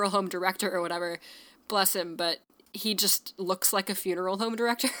funeral home director or whatever. Bless him, but he just looks like a funeral home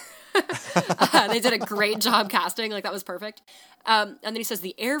director. They did a great job casting. That was perfect. And then he says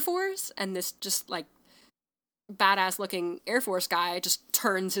the Air Force, and this just badass looking Air Force guy just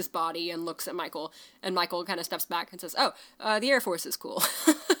turns his body and looks at Michael, and Michael kind of steps back and says, the Air Force is cool.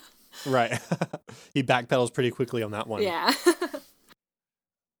 Right. He backpedals pretty quickly on that one. Yeah.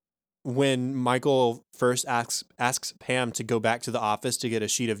 When Michael first asks Pam to go back to the office to get a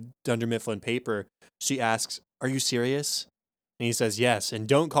sheet of Dunder Mifflin paper, she asks, "Are you serious?" And he says, "Yes, and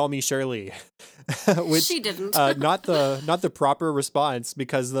don't call me Shirley." Which, she didn't. not the proper response,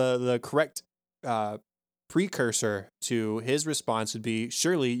 because the correct precursor to his response would be,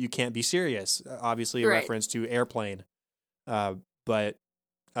 "Surely you can't be serious." Obviously a reference to Airplane. But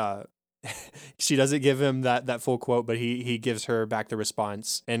she doesn't give him that full quote, but he gives her back the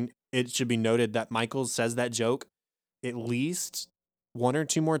response. And it should be noted that Michael says that joke at least one or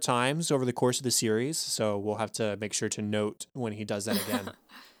two more times over the course of the series, so we'll have to make sure to note when he does that again.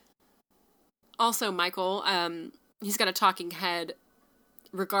 Also, Michael, he's got a talking head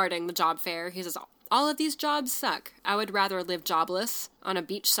regarding the job fair. He says, "All of these jobs suck. I would rather live jobless on a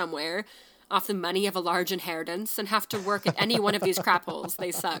beach somewhere off the money of a large inheritance than have to work at any one of these crap holes.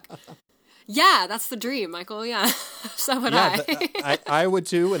 They suck." Yeah, that's the dream, Michael. Yeah, so would I. I would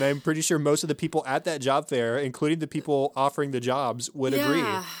too, and I'm pretty sure most of the people at that job fair, including the people offering the jobs, would agree.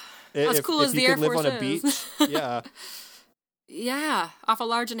 As cool as the Air Force is. If you could live on a beach, yeah. Yeah, off a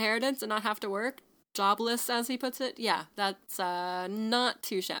large inheritance and not have to work, jobless, as he puts it. Yeah, that's not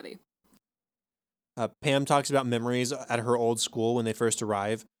too shabby. Pam talks about memories at her old school when they first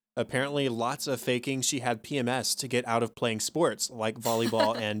arrive. Apparently, lots of faking she had PMS to get out of playing sports like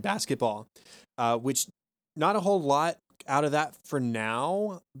volleyball and basketball, which not a whole lot out of that for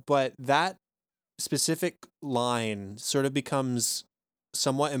now, but that specific line sort of becomes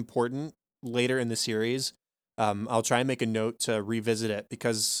somewhat important later in the series. I'll try and make a note to revisit it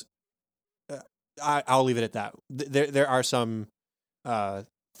because I'll leave it at that. There are some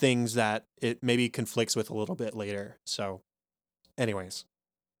things that it maybe conflicts with a little bit later. So anyways.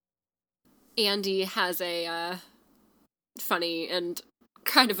 Andy has a funny and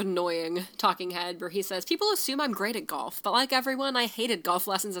kind of annoying talking head where he says, "People assume I'm great at golf, but like everyone, I hated golf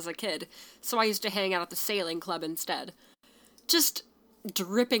lessons as a kid, so I used to hang out at the sailing club instead." Just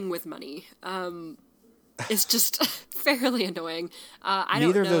dripping with money. It's just fairly annoying.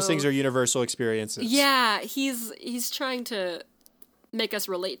 Neither of those things are universal experiences. Yeah, he's trying to make us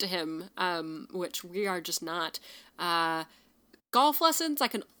relate to him, which we are just not. Golf lessons, I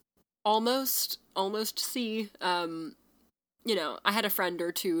can almost see. I had a friend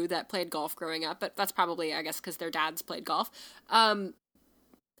or two that played golf growing up, but that's probably, I guess, because their dads played golf. I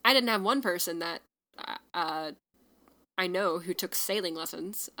didn't have one person that I I know who took sailing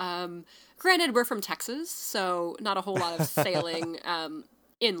lessons. Granted, we're from Texas, so not a whole lot of sailing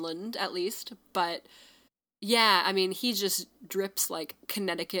inland, at least. But yeah, I mean, he just drips like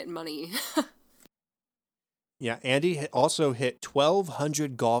Connecticut money. Yeah, Andy also hit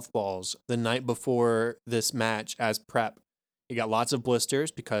 1,200 golf balls the night before this match as prep. He got lots of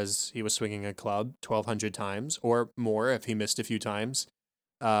blisters because he was swinging a club 1,200 times or more if he missed a few times,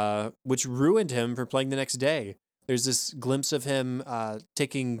 which ruined him for playing the next day. There's this glimpse of him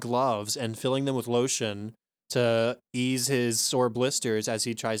taking gloves and filling them with lotion to ease his sore blisters as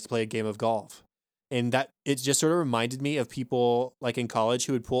he tries to play a game of golf. And that it just sort of reminded me of people like in college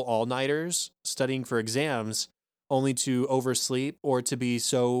who would pull all-nighters studying for exams only to oversleep or to be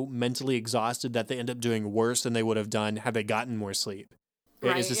so mentally exhausted that they end up doing worse than they would have done had they gotten more sleep.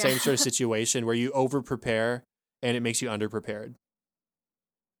 Right, It's the yeah. same sort of situation where you over-prepare and it makes you underprepared.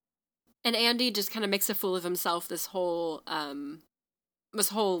 And Andy just kind of makes a fool of himself this whole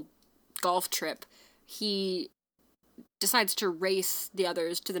golf trip. He decides to race the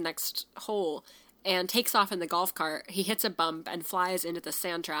others to the next hole and takes off in the golf cart. He hits a bump and flies into the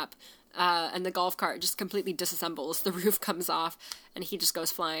sand trap. And the golf cart just completely disassembles. The roof comes off and he just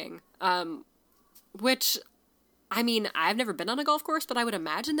goes flying. Which, I mean, I've never been on a golf course, but I would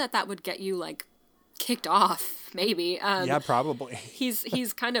imagine that would get you like kicked off, maybe. Yeah, probably.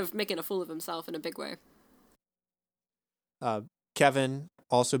 He's kind of making a fool of himself in a big way. Kevin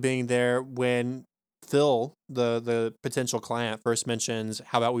also being there when Phil, the potential client, first mentions,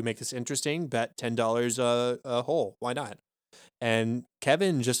 how about we make this interesting? Bet $10 a hole. Why not? And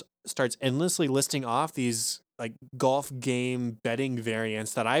Kevin just starts endlessly listing off these like golf game betting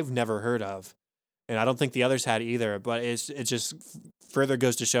variants that I've never heard of. And I don't think the others had either, but it just further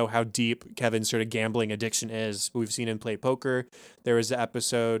goes to show how deep Kevin's sort of gambling addiction is. We've seen him play poker. There was an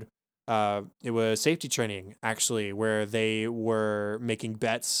episode, it was safety training, actually, where they were making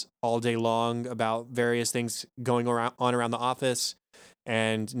bets all day long about various things going around the office.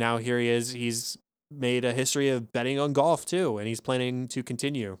 And now here he is. He's made a history of betting on golf, too, and he's planning to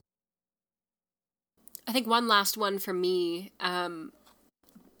continue. I think one last one for me.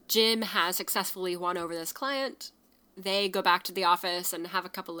 Jim has successfully won over this client. They go back to the office and have a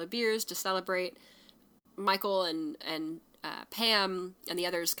couple of beers to celebrate. Michael and Pam and the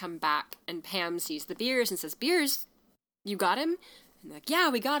others come back, and Pam sees the beers and says, "Beers, you got him?" And they're like, "Yeah,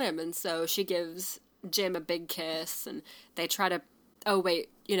 we got him." And so she gives Jim a big kiss, and they try to, oh wait,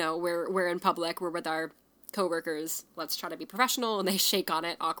 we're in public, we're with our coworkers, let's try to be professional, and they shake on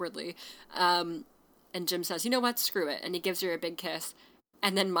it awkwardly. And Jim says, "You know what, screw it," and he gives her a big kiss.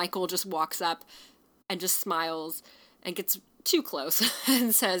 And then Michael just walks up and just smiles and gets too close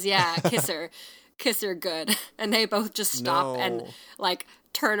and says, "Yeah, kiss her good." And they both just stop and like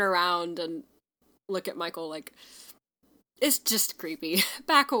turn around and look at Michael like, it's just creepy.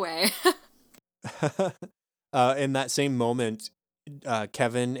 Back away. In that same moment,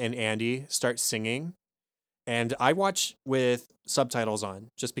 Kevin and Andy start singing. And I watch with subtitles on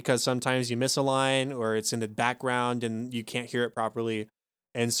just because sometimes you miss a line or it's in the background and you can't hear it properly.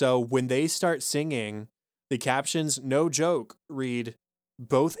 And so when they start singing, the captions, no joke, read,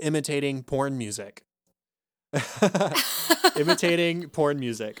 "both imitating porn music." Imitating porn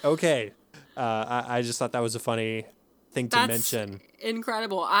music. Okay. I just thought that was a funny thing to mention.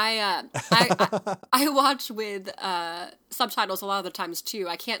 Incredible. I watch with subtitles a lot of the times too.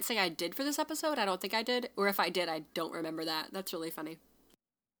 I can't say I did for this episode. I don't think I did. Or if I did, I don't remember that. That's really funny.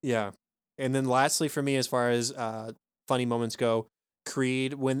 Yeah. And then lastly for me, as far as funny moments go,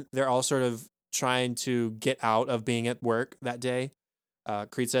 Creed, when they're all sort of trying to get out of being at work that day,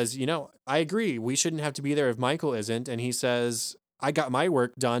 Creed says, "I agree. We shouldn't have to be there if Michael isn't." And he says, "I got my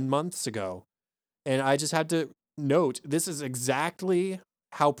work done months ago." And I just had to note, this is exactly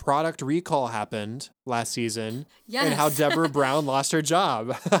how Product Recall happened last season. Yes. And how Deborah Brown lost her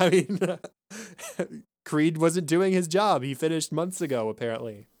job. I mean, Creed wasn't doing his job. He finished months ago,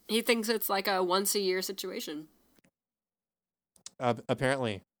 apparently. He thinks it's like a once-a-year situation.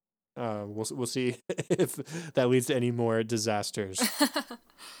 Apparently. We'll see if that leads to any more disasters.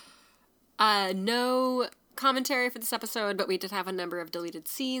 No commentary for this episode, but we did have a number of deleted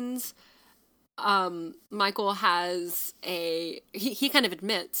scenes. Michael has he kind of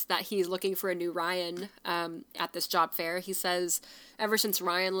admits that he's looking for a new Ryan at this job fair. He says ever since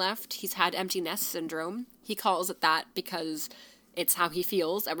Ryan left, he's had empty nest syndrome. He calls it that because it's how he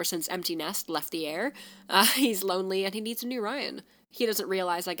feels ever since Empty Nest left the air. He's lonely and he needs a new Ryan. He doesn't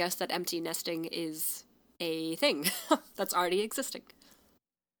realize, I guess, that empty nesting is a thing that's already existing.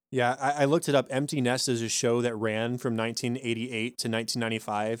 Yeah, I looked it up. Empty Nest is a show that ran from 1988 to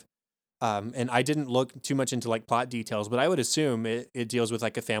 1995. And I didn't look too much into like plot details, but I would assume it deals with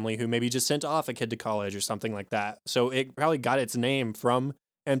like a family who maybe just sent off a kid to college or something like that. So it probably got its name from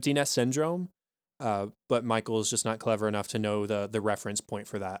empty nest syndrome. But Michael's just not clever enough to know the reference point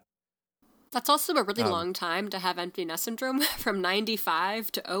for that. That's also a really long time to have empty nest syndrome, from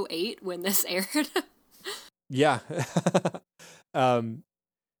 95 to 2008 when this aired. Yeah. I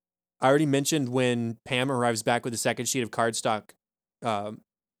already mentioned when Pam arrives back with the second sheet of cardstock,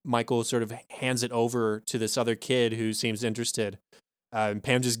 Michael sort of hands it over to this other kid who seems interested. And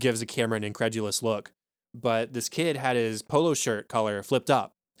Pam just gives the camera an incredulous look. But this kid had his polo shirt collar flipped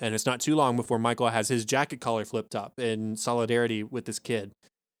up. And it's not too long before Michael has his jacket collar flipped up in solidarity with this kid.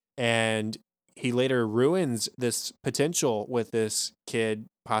 And he later ruins this potential with this kid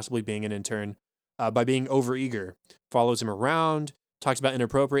possibly being an intern by being overeager. Follows him around, talks about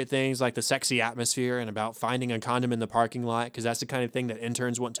inappropriate things like the sexy atmosphere and about finding a condom in the parking lot, because that's the kind of thing that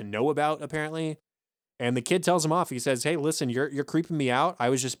interns want to know about, apparently. And the kid tells him off. He says, hey, listen, you're creeping me out. I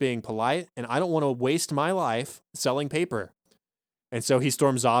was just being polite, and I don't want to waste my life selling paper. And so he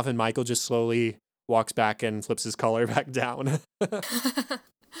storms off, and Michael just slowly walks back and flips his collar back down.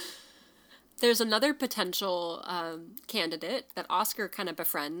 There's another potential candidate that Oscar kind of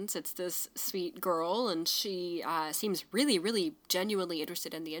befriends. It's this sweet girl, and she seems really, really genuinely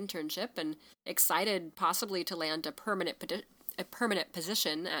interested in the internship and excited possibly to land a permanent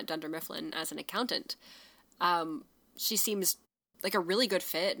position at Dunder Mifflin as an accountant. She seems like a really good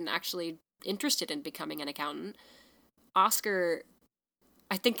fit and actually interested in becoming an accountant. Oscar,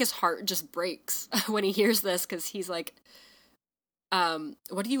 I think his heart just breaks when he hears this, because he's like,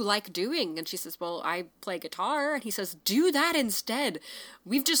 what do you like doing? And she says, well, I play guitar. And he says, do that instead.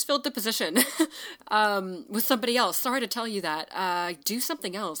 We've just filled the position with somebody else. Sorry to tell you that. Do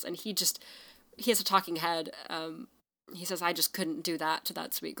something else. And he has a talking head. He says, I just couldn't do that to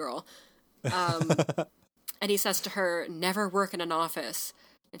that sweet girl. And he says to her, never work in an office.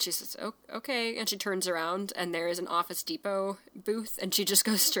 And she says, oh, okay. And she turns around, and there is an Office Depot booth, and she just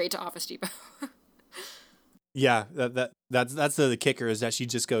goes straight to Office Depot. Yeah, that's the kicker, is that she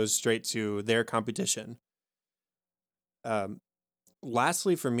just goes straight to their competition.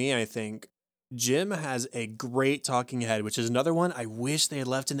 Lastly, for me, I think Jim has a great talking head, which is another one I wish they had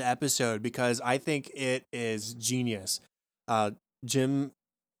left in the episode, because I think it is genius. Jim,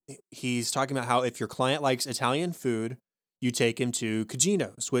 he's talking about how if your client likes Italian food, you take him to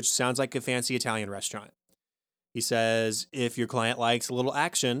Cugino's, which sounds like a fancy Italian restaurant. He says if your client likes a little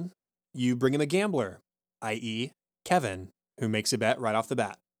action, you bring him a gambler, i.e. Kevin, who makes a bet right off the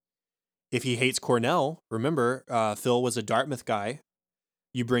bat. If he hates Cornell, remember, Phil was a Dartmouth guy,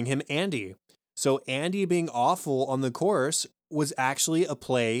 you bring him Andy. So Andy being awful on the course was actually a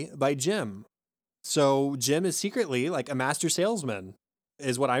play by Jim. So Jim is secretly like a master salesman,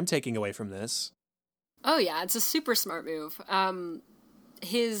 is what I'm taking away from this. Oh yeah, it's a super smart move.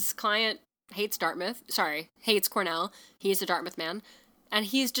 His client hates Cornell. He's a Dartmouth man. And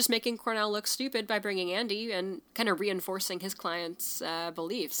he's just making Cornell look stupid by bringing Andy and kind of reinforcing his client's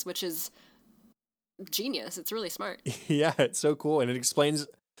beliefs, which is genius. It's really smart. Yeah, it's so cool. And it explains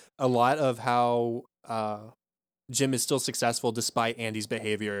a lot of how Jim is still successful despite Andy's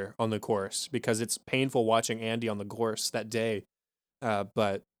behavior on the course, because it's painful watching Andy on the course that day.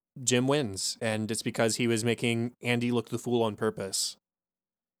 But Jim wins, and it's because he was making Andy look the fool on purpose.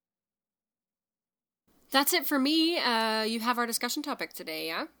 That's it for me. You have our discussion topic today,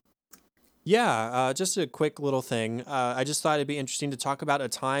 yeah? Yeah, just a quick little thing. I just thought it'd be interesting to talk about a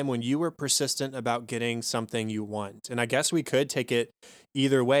time when you were persistent about getting something you want. And I guess we could take it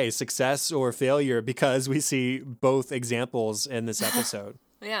either way, success or failure, because we see both examples in this episode.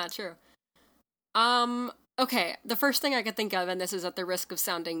 Yeah, true. Okay, the first thing I could think of, and this is at the risk of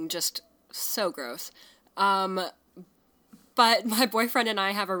sounding just so gross, but my boyfriend and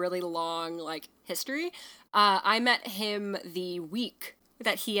I have a really long, history. I met him the week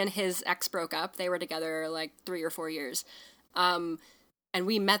that he and his ex broke up. They were together 3 or 4 years. And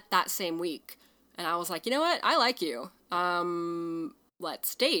we met that same week. And I was like, you know what? I like you.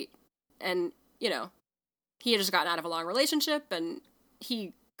 Let's date. And, he had just gotten out of a long relationship, and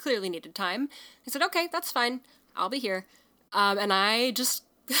he clearly needed time. I said, okay, that's fine. I'll be here. And I just,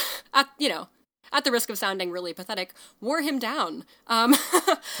 at the risk of sounding really pathetic, wore him down. And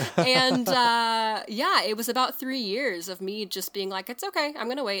it was about 3 years of me just being like, it's okay, I'm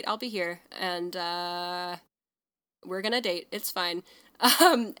going to wait, I'll be here. And we're going to date, it's fine.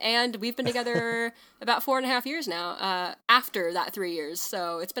 And we've been together about 4.5 years now, after that 3 years.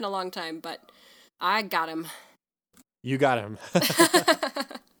 So it's been a long time, but I got him. You got him.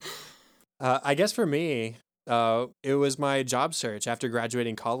 I guess for me, It was my job search after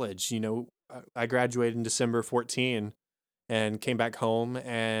graduating college. I graduated in December 14 and came back home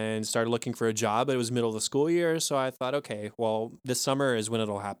and started looking for a job. It was middle of the school year, so I thought, okay, well, this summer is when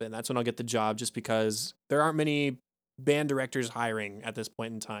it'll happen. That's when I'll get the job, just because there aren't many band directors hiring at this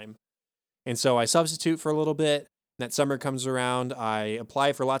point in time. And so I substitute for a little bit. That summer comes around, I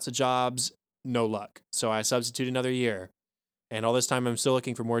apply for lots of jobs, no luck. So I substitute another year. And all this time I'm still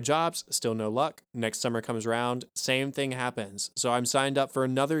looking for more jobs, still no luck. Next summer comes around, same thing happens. So I'm signed up for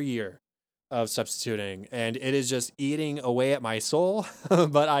another year of substituting, and it is just eating away at my soul.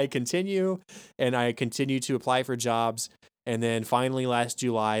 But I continue to apply for jobs. And then finally last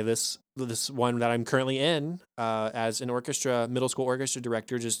July, this one that I'm currently in as an middle school orchestra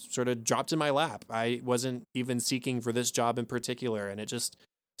director, just sort of dropped in my lap. I wasn't even seeking for this job in particular, and it just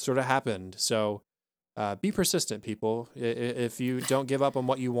sort of happened. So be persistent, people. If you don't give up on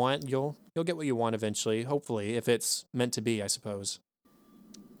what you want, you'll get what you want eventually, hopefully, if it's meant to be, I suppose.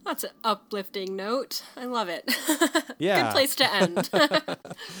 That's an uplifting note. I love it. Yeah. Good place to end.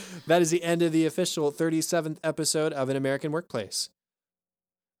 That is the end of the official 37th episode of An American Workplace.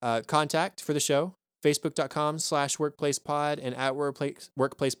 Contact for the show, facebook.com/workplacepod and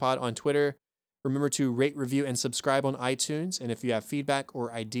 @workplacepod on Twitter. Remember to rate, review, and subscribe on iTunes. And if you have feedback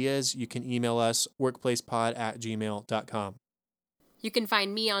or ideas, you can email us workplacepod@gmail.com. You can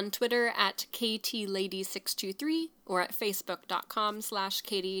find me on Twitter at KTLady623 or at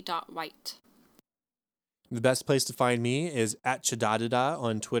facebook.com/katie.white. The best place to find me is at Chadadada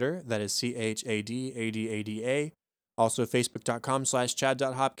on Twitter. That is CHADADADA. Also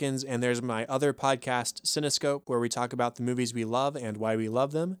facebook.com/chad.hopkins. And there's my other podcast, Cinescope, where we talk about the movies we love and why we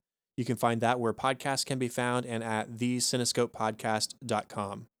love them. You can find that where podcasts can be found and at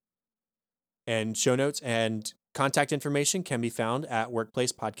thecinescopepodcast.com. And show notes and contact information can be found at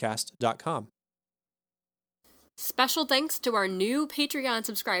workplacepodcast.com. Special thanks to our new Patreon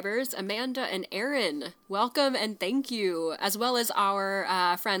subscribers, Amanda and Aaron. Welcome and thank you, as well as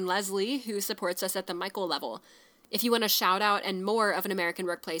our friend Leslie, who supports us at the Michael level. If you want a shout out and more of An American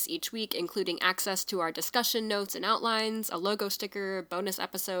Workplace each week, including access to our discussion notes and outlines, a logo sticker, bonus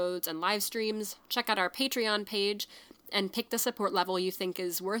episodes, and live streams, check out our Patreon page and pick the support level you think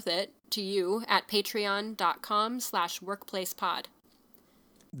is worth it to you at patreon.com/workplacepod.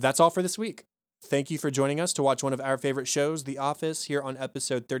 That's all for this week. Thank you for joining us to watch one of our favorite shows, The Office, here on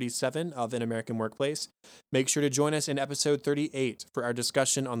episode 37 of An American Workplace. Make sure to join us in episode 38 for our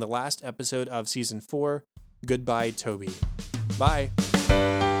discussion on the last episode of season 4, Goodbye, Toby. Bye.